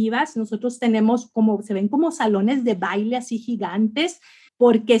operativas, nosotros tenemos se ven como salones de baile así gigantes,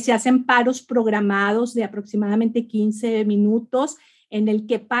 porque se hacen paros programados de aproximadamente 15 minutos, en el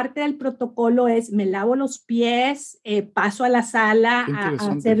que parte del protocolo es: me lavo los pies, paso a la sala a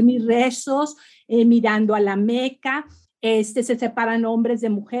hacer mis rezos, mirando a la Meca. Se separan hombres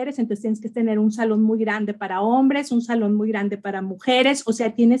de mujeres, entonces tienes que tener un salón muy grande para hombres, un salón muy grande para mujeres, o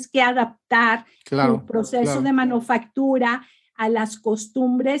sea, tienes que adaptar tu proceso de manufactura a las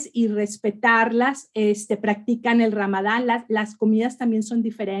costumbres y respetarlas. Practican el Ramadán, las comidas también son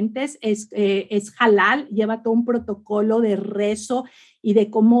diferentes, es halal, lleva todo un protocolo de rezo y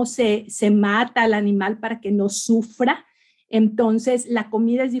de cómo se mata al animal para que no sufra. Entonces la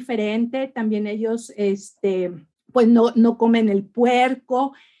comida es diferente, también ellos pues no comen el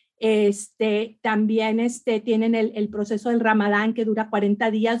puerco. También tienen el proceso del Ramadán, que dura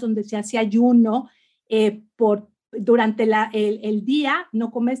 40 días, donde se hace ayuno durante el día,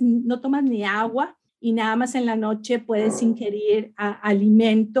 no tomas ni agua, y nada más en la noche puedes ingerir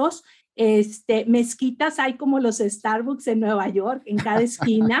alimentos. Mezquitas hay como los Starbucks en Nueva York, en cada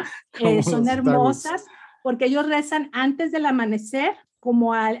esquina. Son hermosas porque ellos rezan antes del amanecer,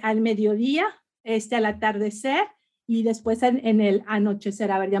 como al mediodía, al atardecer, y después en el anochecer.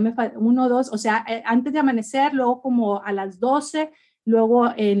 A ver, ya me falta 1, 2, o sea, antes de amanecer, luego como a las 12, luego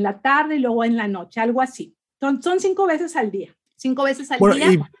en la tarde y luego en la noche, algo así. Son 5 veces al día. 5 veces al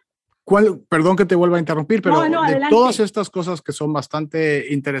día. Y perdón que te vuelva a interrumpir, pero no, de adelante. todas estas cosas que son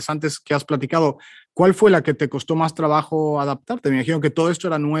bastante interesantes que has platicado, ¿cuál fue la que te costó más trabajo adaptarte? Me imagino que todo esto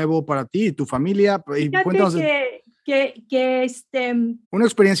era nuevo para ti y tu familia. Y cuéntanos, una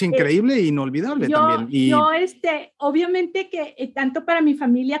experiencia increíble e inolvidable también. Obviamente que tanto para mi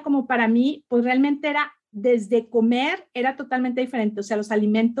familia como para mí, pues realmente desde comer era totalmente diferente. O sea, los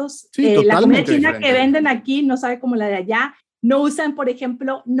alimentos, la comida china que venden aquí no sabe como la de allá. No usan, por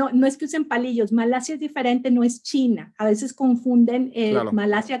ejemplo, no es que usen palillos. Malasia es diferente, no es China. A veces confunden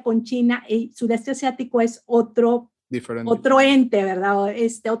Malasia con China, y sudeste asiático es otro ente, ¿verdad?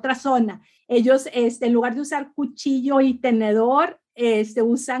 Otra zona. Ellos, en lugar de usar cuchillo y tenedor,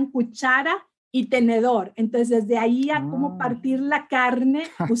 usan cuchara y tenedor. Entonces, desde ahí a cómo partir la carne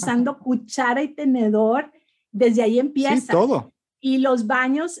usando cuchara y tenedor, desde ahí empieza. Sí, todo. Y los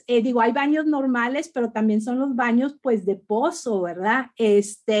baños, hay baños normales, pero también son los baños, pues, de pozo, ¿verdad?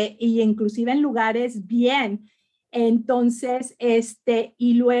 Y inclusive en lugares bien. Entonces,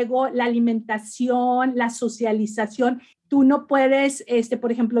 y luego la alimentación, la socialización. Tú no puedes,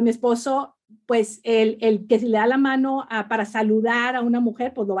 por ejemplo, mi esposo, pues, el que se le da la mano para saludar a una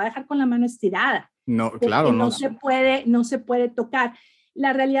mujer, pues lo va a dejar con la mano estirada. No, claro, no se puede tocar.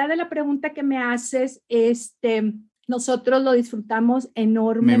 La realidad de la pregunta que me haces, nosotros lo disfrutamos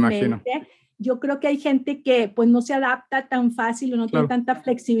enormemente. Yo creo que hay gente que pues no se adapta tan fácil o no tiene tanta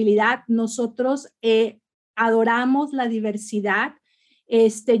flexibilidad. Nosotros adoramos la diversidad.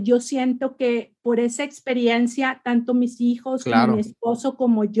 Yo siento que por esa experiencia, tanto mis hijos como mi esposo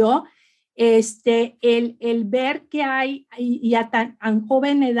como yo, el ver que hay y a tan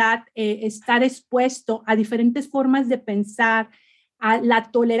joven edad estar expuesto a diferentes formas de pensar, a la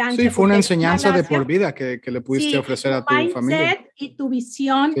tolerancia. Sí, fue una enseñanza de por vida que le pudiste ofrecer a tu familia. Y tu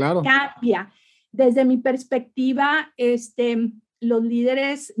visión cambia. Desde mi perspectiva, los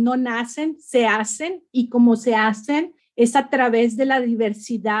líderes no nacen, se hacen, y como se hacen es a través de la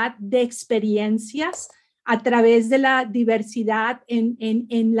diversidad de experiencias, a través de la diversidad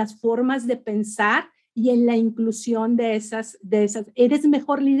en las formas de pensar y en la inclusión de esas. Eres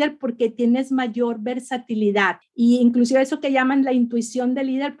mejor líder porque tienes mayor versatilidad, y inclusive eso que llaman la intuición de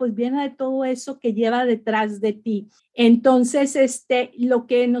líder, pues viene de todo eso que lleva detrás de ti. Entonces, lo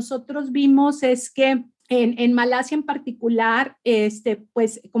que nosotros vimos es que en Malasia en particular,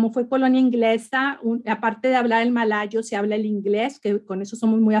 pues como fue colonia inglesa, aparte de hablar el malayo, se habla el inglés, que con eso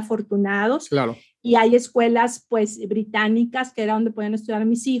somos muy afortunados. Claro. Y hay escuelas pues británicas, que era donde podían estudiar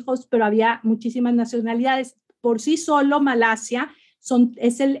mis hijos, pero había muchísimas nacionalidades. Por sí solo Malasia son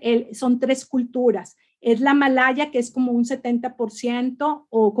 3 culturas. Es la malaya, que es como un 70%,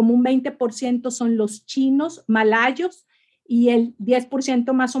 o como un 20% son los chinos malayos, y el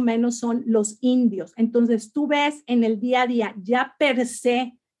 10% más o menos son los indios. Entonces tú ves en el día a día, ya per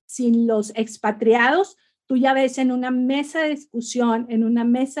se, sin los expatriados, tú ya ves en una mesa de discusión, en una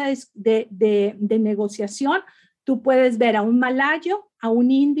mesa de negociación, tú puedes ver a un malayo, a un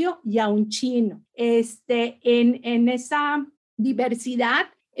indio y a un chino. En esa diversidad,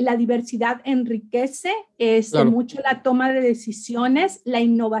 la diversidad enriquece mucho la toma de decisiones, la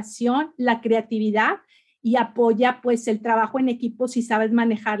innovación, la creatividad, y apoya pues el trabajo en equipo si sabes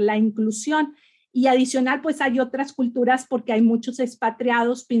manejar la inclusión. Y adicional, pues hay otras culturas porque hay muchos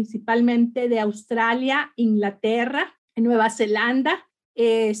expatriados, principalmente de Australia, Inglaterra, Nueva Zelanda.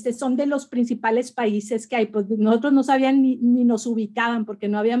 Son de los principales países que hay. Pues nosotros no sabían ni nos ubicaban porque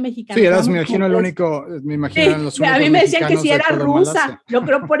no había Sí, mexicanos. eras, me imagino, el único, me imagino, eran los Sí, a únicos mí me decían que mexicanos si de era todo rusa, Malasia. yo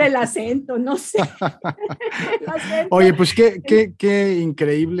creo por el acento, no sé. El acento. Oye, pues qué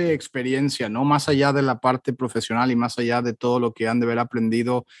increíble experiencia, ¿no? Más allá de la parte profesional y más allá de todo lo que han de haber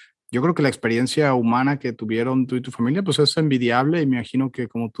aprendido, yo creo que la experiencia humana que tuvieron tú y tu familia, pues es envidiable y me imagino que,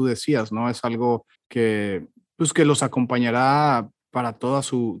 como tú decías, ¿no? Es algo que, pues que los acompañará para toda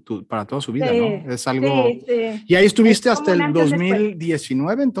su vida, ¿no? Sí, Es algo... sí, sí. ¿Y ahí Es estuviste hasta como un el antes después.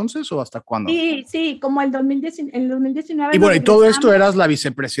 2019 entonces o hasta cuándo? Sí, sí, como el 2019, en el 2019 Y nos bueno, y todo esto regresamos. eras la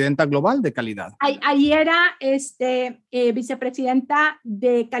vicepresidenta global de calidad. Ahí era vicepresidenta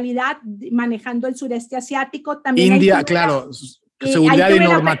de calidad manejando el sureste asiático. También ahí India, tuve claro, ahí seguridad y tuve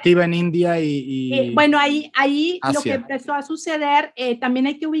la, normativa en India y bueno, ahí lo que Asia. empezó a suceder, también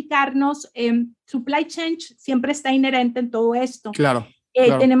hay que ubicarnos, supply chain siempre está inherente en todo esto. Claro,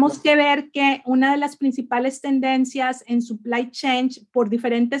 claro. Tenemos que ver que una de las principales tendencias en supply chain, por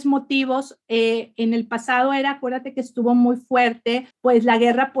diferentes motivos, en el pasado era, acuérdate que estuvo muy fuerte, pues la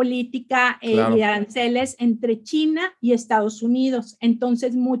guerra política Claro. y aranceles entre China y Estados Unidos.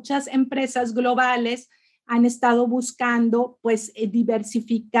 Entonces, muchas empresas globales han estado buscando, pues,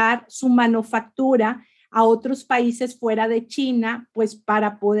 diversificar su manufactura a otros países fuera de China, pues,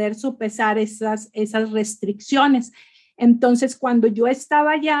 para poder sopesar esas restricciones. Entonces, cuando yo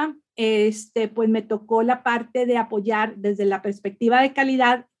estaba allá, pues me tocó la parte de apoyar desde la perspectiva de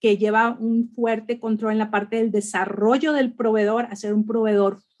calidad, que lleva un fuerte control en la parte del desarrollo del proveedor, hacer un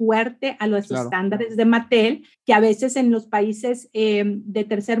proveedor fuerte a los estándares de Mattel, que a veces en los países de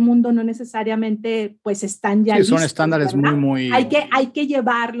tercer mundo no necesariamente pues están ya listos. Son estándares muy... Hay que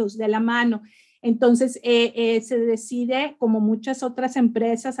llevarlos de la mano. Entonces, se decide, como muchas otras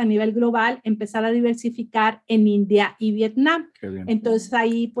empresas a nivel global, empezar a diversificar en India y Vietnam. Entonces,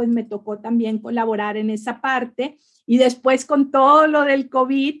 ahí pues me tocó también colaborar en esa parte. Y después con todo lo del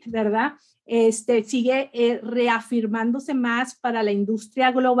COVID, ¿verdad? Sigue reafirmándose más para la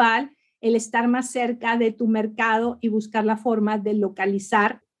industria global el estar más cerca de tu mercado y buscar la forma de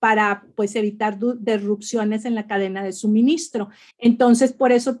localizar para pues evitar disrupciones en la cadena de suministro. Entonces,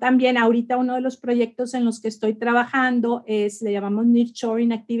 por eso también ahorita uno de los proyectos en los que estoy trabajando le llamamos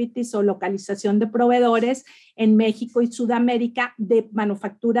Nearshoring Activities o localización de proveedores en México y Sudamérica de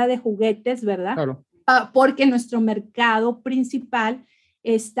manufactura de juguetes, ¿verdad? Claro. Porque nuestro mercado principal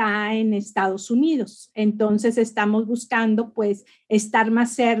está en Estados Unidos. Entonces, estamos buscando pues estar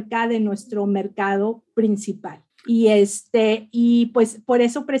más cerca de nuestro mercado principal. Y pues por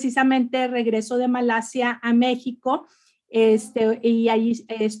eso precisamente regreso de Malasia a México, y ahí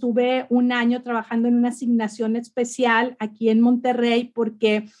estuve un año trabajando en una asignación especial aquí en Monterrey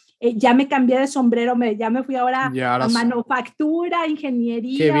porque ya me cambié de sombrero, ya me fui ahora a manufactura,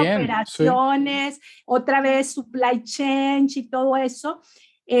 ingeniería, operaciones, sí. Otra vez supply chain y todo eso.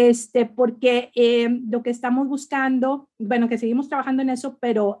 Porque lo que estamos buscando, bueno, que seguimos trabajando en eso,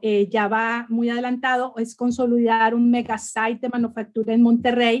 pero ya va muy adelantado, es consolidar un mega site de manufactura en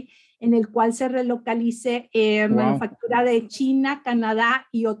Monterrey, en el cual se relocalice manufactura de China, Canadá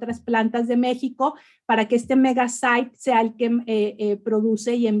y otras plantas de México, para que este mega site sea el que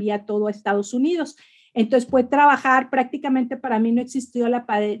produce y envía todo a Estados Unidos. Entonces, puede trabajar prácticamente, para mí no existió la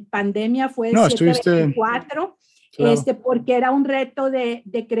pandemia, fue el 7/24. Claro. Porque era un reto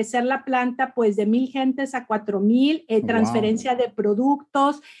de crecer la planta pues de 1,000 gentes a 4,000, transferencia de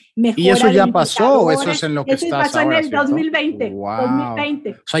productos, mejora. ¿Y eso ya pasó o eso es en lo que estás pasó ahora? En el 2020. Wow. 2020.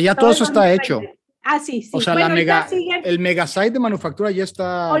 O sea, ya todo eso está hecho. Ah, sí, sí. O sea, bueno, el megasite de manufactura ya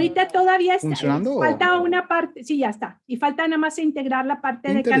está. Ahorita todavía está. ¿Funcionando? Falta una parte, sí, ya está. Y falta nada más integrar la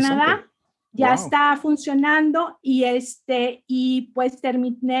parte de Canadá. Ya está funcionando y pues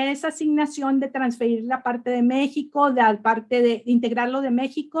terminé esa asignación de transferir la parte de México, de la parte de integrarlo de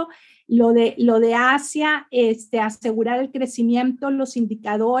México, lo de Asia, asegurar el crecimiento, los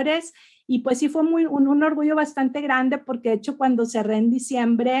indicadores. Y pues sí fue un orgullo bastante grande porque de hecho cuando cerré en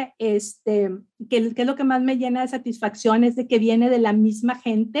diciembre, que es lo que más me llena de satisfacción es de que viene de la misma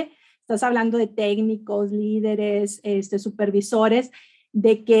gente. Estás hablando de técnicos, líderes, supervisores,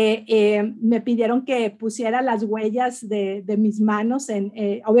 de que me pidieron que pusiera las huellas de mis manos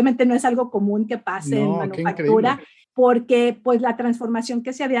obviamente no es algo común que pase en manufactura, porque pues la transformación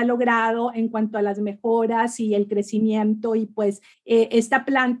que se había logrado en cuanto a las mejoras y el crecimiento y pues esta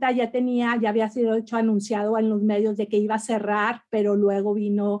planta ya había sido hecho anunciado en los medios de que iba a cerrar, pero luego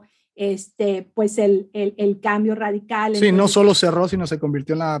vino pues el cambio radical. Sí, entonces, no solo cerró, sino se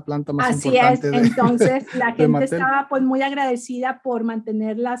convirtió en la planta más así importante es, entonces la gente Mattel. estaba pues muy agradecida por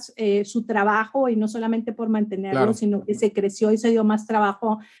mantener su trabajo y no solamente por mantenerlo, Claro. sino que se creció y se dio más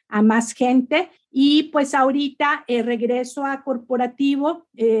trabajo a más gente. Y pues ahorita regreso a corporativo,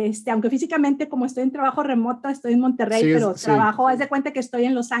 aunque físicamente como estoy en trabajo remoto, estoy en Monterrey, Sí, pero sí. trabajo, haz de cuenta que estoy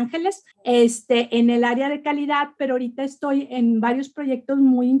en Los Ángeles, en el área de calidad, pero ahorita estoy en varios proyectos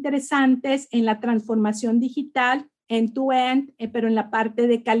muy interesantes en la transformación digital, end-to-end, pero en la parte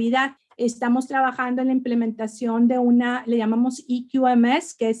de calidad. Estamos trabajando en la implementación de le llamamos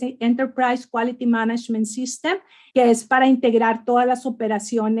EQMS, que es Enterprise Quality Management System, que es para integrar todas las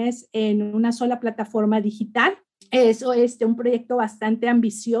operaciones en una sola plataforma digital. Eso es un proyecto bastante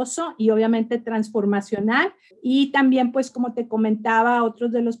ambicioso y obviamente transformacional. Y también, pues, como te comentaba,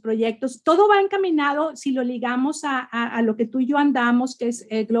 otros de los proyectos, todo va encaminado, si lo ligamos a lo que tú y yo andamos, que es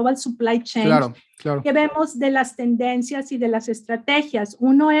Global Supply Chain. Claro, claro. Que vemos de las tendencias y de las estrategias.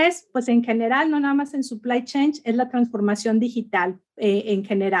 Uno es, pues en general, no nada más en supply chain, es la transformación digital en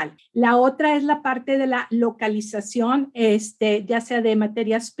general. La otra es la parte de la localización, ya sea de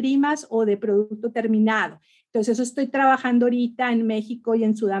materias primas o de producto terminado. Entonces, eso estoy trabajando ahorita en México y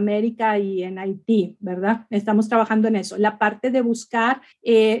en Sudamérica y en Haití, ¿verdad? Estamos trabajando en eso. La parte de buscar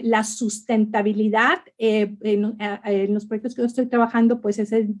la sustentabilidad en los proyectos que yo estoy trabajando, pues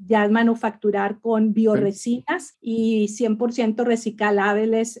es ya manufacturar con bioresinas y 100%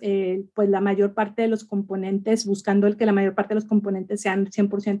 reciclables, pues la mayor parte de los componentes, buscando que la mayor parte de los componentes sean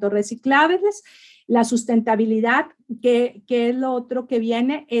 100% reciclables. La sustentabilidad, que es lo otro que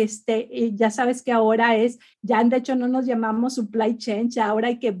viene, ya sabes que ahora ya de hecho no nos llamamos supply chain, ahora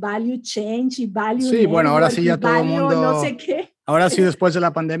hay que value change y value sí, bueno, ahora sí ya todo el mundo, no sé qué. Ahora sí, después de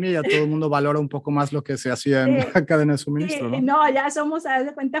la pandemia, ya todo el mundo valora un poco más lo que se hacía en la cadena de suministro, ¿no? No, ya somos, a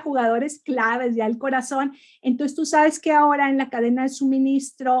de cuenta, jugadores claves, ya el corazón. Entonces, tú sabes que ahora en la cadena de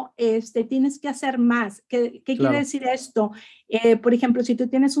suministro tienes que hacer más. ¿Qué quiere decir esto? Por ejemplo, si tú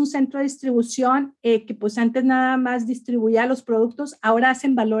tienes un centro de distribución que pues antes nada más distribuía los productos, ahora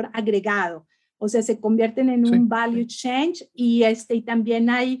hacen valor agregado. O sea, se convierten en un value change y también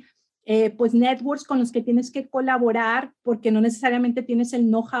hay pues networks con los que tienes que colaborar porque no necesariamente tienes el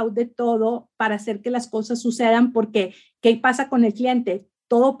know-how de todo para hacer que las cosas sucedan, porque ¿qué pasa con el cliente?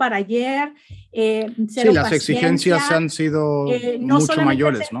 Todo para ayer, cero las paciencia, exigencias han sido no mucho solamente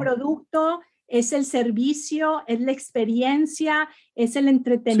mayores, es el ¿no? producto, es el servicio, es la experiencia, es el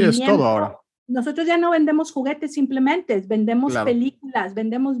entretenimiento. Sí, es todo ahora. Nosotros ya no vendemos juguetes simplemente, vendemos películas,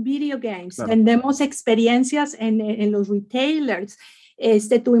 vendemos video games, vendemos experiencias en los retailers.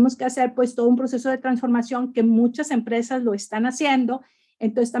 Tuvimos que hacer pues todo un proceso de transformación que muchas empresas lo están haciendo.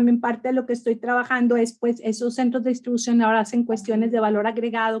 Entonces también parte de lo que estoy trabajando es pues esos centros de distribución ahora hacen cuestiones de valor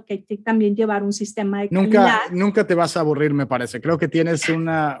agregado que hay que también llevar un sistema de calidad. Nunca te vas a aburrir, me parece. Creo que tienes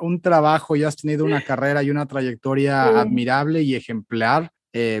un trabajo y has tenido una carrera y una trayectoria admirable y ejemplar.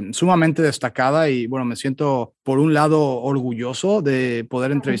 Sumamente destacada y bueno, me siento por un lado orgulloso de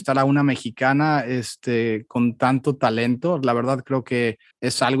poder entrevistar a una mexicana con tanto talento. La verdad creo que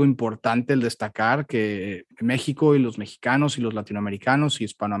es algo importante el destacar que México y los mexicanos y los latinoamericanos y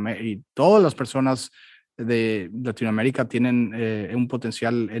y todas las personas de Latinoamérica tienen un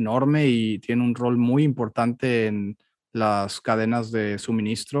potencial enorme y tienen un rol muy importante en las cadenas de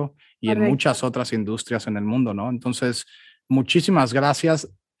suministro y en muchas otras industrias en el mundo, ¿no? Entonces, muchísimas gracias.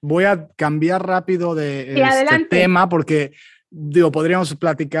 Voy a cambiar rápido de tema porque digo, podríamos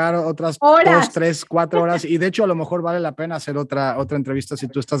platicar otras 2, 3, 4 horas y de hecho a lo mejor vale la pena hacer otra entrevista si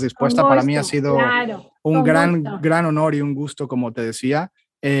tú estás dispuesta. Para mí ha sido un gran honor y un gusto, como te decía,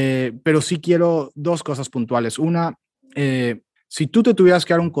 pero sí quiero 2 cosas puntuales. Una, si tú te tuvieras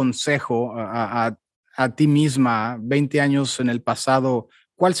que dar un consejo a ti misma 20 años en el pasado,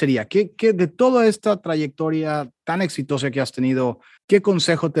 ¿cuál sería? ¿Qué de toda esta trayectoria tan exitosa que has tenido, qué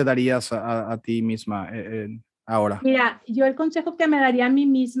consejo te darías a ti misma ahora? Mira, yo el consejo que me daría a mí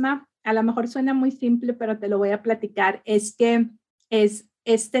misma, a lo mejor suena muy simple, pero te lo voy a platicar, es que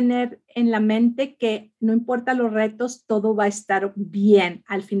es tener en la mente que no importa los retos, todo va a estar bien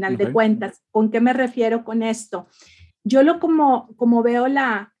al final de cuentas. ¿Con qué me refiero con esto? Yo como veo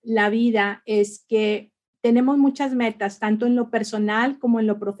la vida es que tenemos muchas metas, tanto en lo personal como en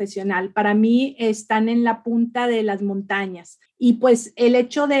lo profesional. Para mí están en la punta de las montañas. Y pues el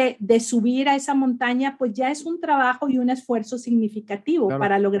hecho de subir a esa montaña, pues ya es un trabajo y un esfuerzo significativo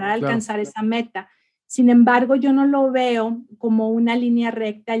para lograr alcanzar esa meta. Sin embargo, yo no lo veo como una línea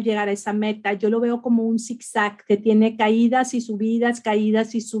recta al llegar a esa meta. Yo lo veo como un zigzag que tiene caídas y subidas,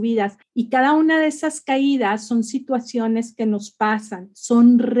 caídas y subidas. Y cada una de esas caídas son situaciones que nos pasan,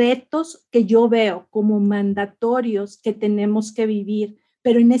 son retos que yo veo como mandatorios que tenemos que vivir,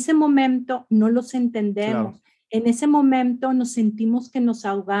 pero en ese momento no los entendemos. Claro. En ese momento nos sentimos que nos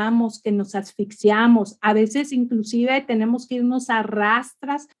ahogamos, que nos asfixiamos. A veces inclusive tenemos que irnos a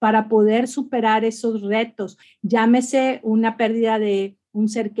rastras para poder superar esos retos. Llámese una pérdida de un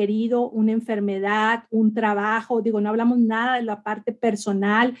ser querido, una enfermedad, un trabajo. Digo, no hablamos nada de la parte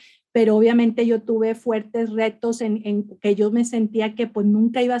personal, pero obviamente yo tuve fuertes retos en que yo me sentía que pues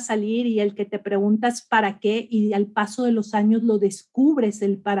nunca iba a salir, y el que te preguntas para qué y al paso de los años lo descubres,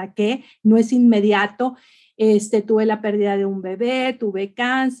 el para qué no es inmediato. Tuve la pérdida de un bebé, tuve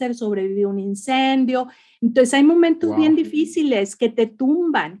cáncer, sobreviví a un incendio. Entonces hay momentos bien difíciles que te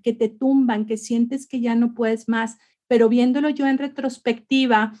tumban, que sientes que ya no puedes más, pero viéndolo yo en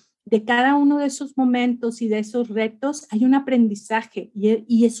retrospectiva, de cada uno de esos momentos y de esos retos hay un aprendizaje,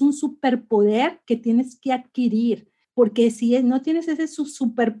 y es un superpoder que tienes que adquirir, porque si no tienes ese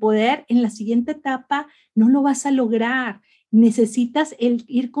superpoder, en la siguiente etapa no lo vas a lograr. Necesitas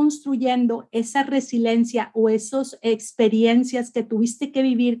ir construyendo esa resiliencia o esas experiencias que tuviste que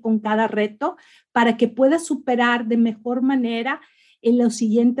vivir con cada reto para que puedas superar de mejor manera en los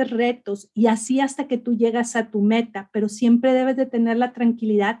siguientes retos, y así hasta que tú llegas a tu meta, pero siempre debes de tener la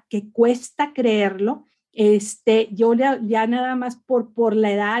tranquilidad que cuesta creerlo. Yo ya nada más por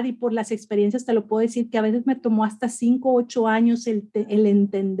la edad y por las experiencias te lo puedo decir que a veces me tomó hasta 5 o 8 años el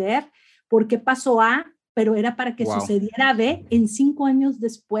entender por qué pasó A, pero era para que sucediera B en 5 años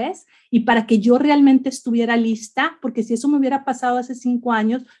después, y para que yo realmente estuviera lista, porque si eso me hubiera pasado hace 5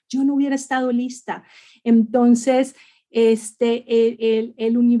 años, yo no hubiera estado lista. Entonces,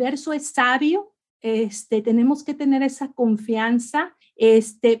 el universo es sabio, tenemos que tener esa confianza,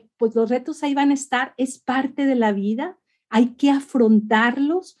 pues los retos ahí van a estar, es parte de la vida, hay que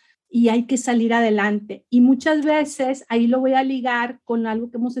afrontarlos y hay que salir adelante. Y muchas veces ahí lo voy a ligar con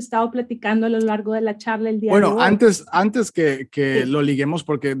algo que hemos estado platicando a lo largo de la charla el día de hoy. Bueno, antes que lo liguemos,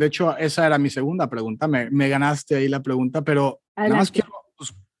 porque de hecho esa era mi segunda pregunta, me ganaste ahí la pregunta, pero Adelante. nada más quiero,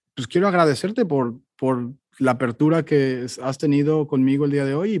 pues quiero agradecerte por la apertura que has tenido conmigo el día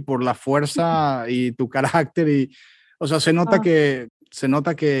de hoy y por la fuerza y tu carácter. Y, o sea, se nota que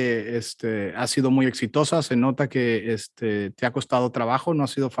has sido muy exitosa, se nota que te ha costado trabajo, no ha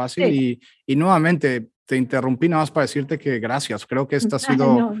sido fácil. Sí. Y nuevamente te interrumpí nada más para decirte que gracias. Creo que esta ha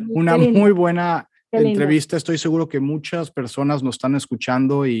sido No, una muy buena entrevista. lindo. Estoy seguro que muchas personas nos están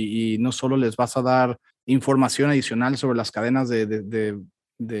escuchando y no solo les vas a dar información adicional sobre las cadenas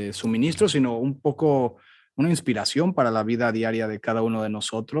de suministro, sino un poco una inspiración para la vida diaria de cada uno de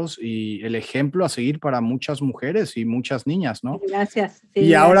nosotros y el ejemplo a seguir para muchas mujeres y muchas niñas, ¿no? Gracias. Sí,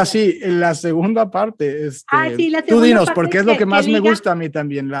 y ahora gracias. sí, en la segunda parte, Sí, la tú segunda dinos, parte porque es lo que más me liga, gusta a mí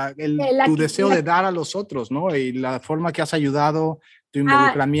también, tu deseo de dar a los otros, ¿no? Y la forma que has ayudado, tu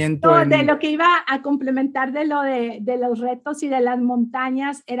involucramiento no, en... de lo que iba a complementar de lo de los retos y de las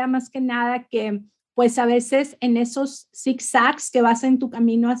montañas, era más que nada que pues a veces en esos zigzags que vas en tu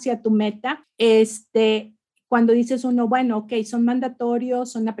camino hacia tu meta, cuando dices uno, bueno, ok, son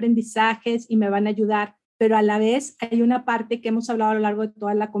mandatorios, son aprendizajes y me van a ayudar, pero a la vez hay una parte que hemos hablado a lo largo de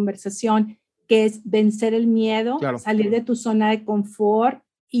toda la conversación, que es vencer el miedo, Claro. salir de tu zona de confort,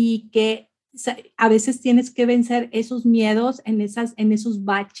 y que a veces tienes que vencer esos miedos en esos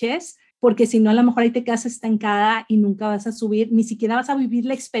baches, porque si no a lo mejor ahí te quedas estancada y nunca vas a subir, ni siquiera vas a vivir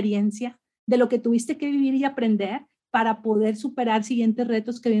la experiencia de lo que tuviste que vivir y aprender para poder superar siguientes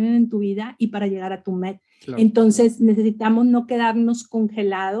retos que vienen en tu vida y para llegar a tu meta. Claro. Entonces necesitamos no quedarnos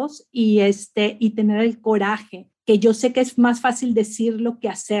congelados y tener el coraje, que yo sé que es más fácil decirlo que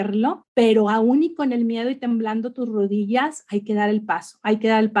hacerlo, pero aún y con el miedo y temblando tus rodillas, hay que dar el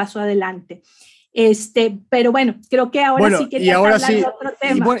paso adelante. Pero bueno, creo que ahora sí que hablar de otro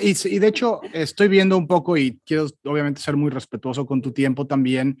tema. Y de hecho, estoy viendo un poco y quiero obviamente ser muy respetuoso con tu tiempo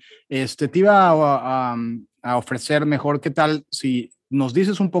también. Te iba a ofrecer mejor, ¿qué tal si nos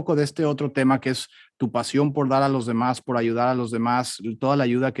dices un poco de este otro tema que es tu pasión por dar a los demás, por ayudar a los demás, toda la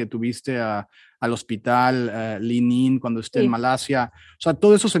ayuda que tuviste al hospital Linin cuando esté en Malasia? O sea,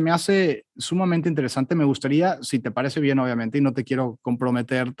 todo eso se me hace sumamente interesante. Me gustaría, si te parece bien, obviamente, y no te quiero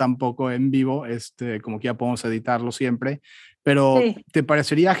comprometer tampoco en vivo, como que ya podemos editarlo siempre, pero ¿te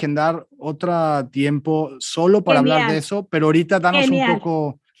parecería agendar otro tiempo solo para hablar de eso? Pero ahorita danos un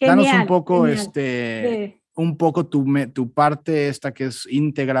poco, un poco tu parte esta que es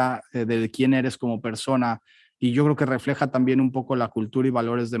íntegra de quién eres como persona y yo creo que refleja también un poco la cultura y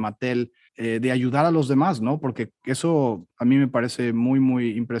valores de Mattel, de ayudar a los demás, ¿no? Porque eso a mí me parece muy,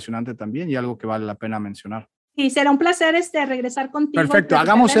 muy impresionante también y algo que vale la pena mencionar. Y será un placer regresar contigo. Perfecto,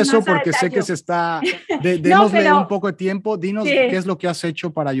 hagamos eso porque sé que se está, démosle un poco de tiempo. Dinos qué es lo que has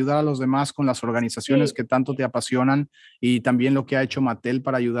hecho para ayudar a los demás con las organizaciones que tanto te apasionan y también lo que ha hecho Mattel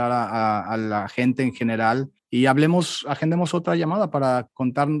para ayudar a la gente en general. Y agendemos otra llamada para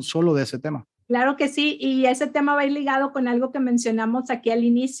contar solo de ese tema. Claro que sí, y ese tema va a ir ligado con algo que mencionamos aquí al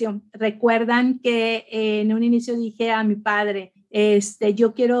inicio. Recuerdan que en un inicio dije a mi padre,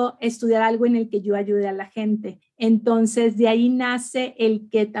 yo quiero estudiar algo en el que yo ayude a la gente. Entonces, de ahí nace el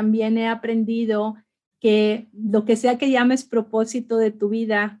que también he aprendido que lo que sea que llames propósito de tu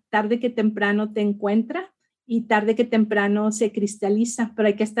vida, tarde que temprano te encuentra y tarde que temprano se cristaliza, pero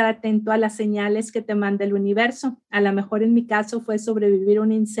hay que estar atento a las señales que te manda el universo. A lo mejor en mi caso fue sobrevivir a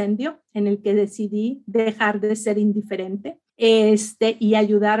un incendio en el que decidí dejar de ser indiferente y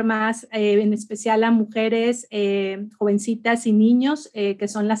ayudar más, en especial a mujeres, jovencitas y niños, que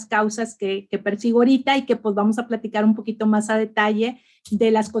son las causas que persigo ahorita y que pues vamos a platicar un poquito más a detalle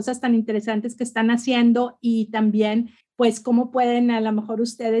de las cosas tan interesantes que están haciendo y también pues cómo pueden a lo mejor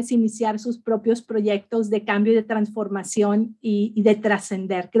ustedes iniciar sus propios proyectos de cambio y de transformación y de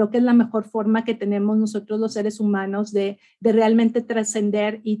trascender. Creo que es la mejor forma que tenemos nosotros los seres humanos de realmente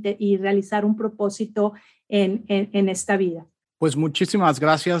trascender y realizar un propósito en esta vida. Pues muchísimas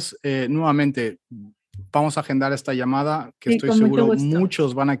gracias nuevamente. Vamos a agendar esta llamada que estoy seguro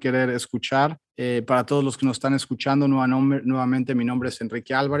muchos van a querer escuchar. Para todos los que nos están escuchando, nuevamente mi nombre es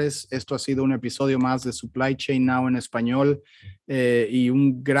Enrique Álvarez. Esto ha sido un episodio más de Supply Chain Now en español y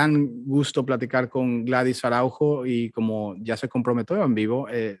un gran gusto platicar con Gladys Araujo y como ya se comprometió en vivo,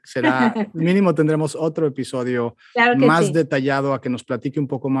 mínimo tendremos otro episodio más detallado a que nos platique un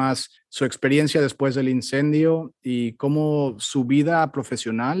poco más su experiencia después del incendio y cómo su vida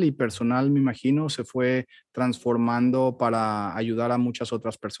profesional y personal, me imagino, se fue transformando para ayudar a muchas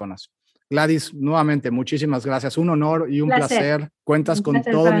otras personas. Gladys, nuevamente, muchísimas gracias. Un honor y un placer. Cuentas con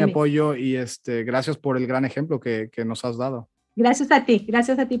todo mi apoyo y gracias por el gran ejemplo que nos has dado. Gracias a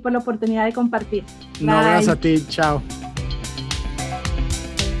ti por la oportunidad de compartir. No, gracias a ti. Chao.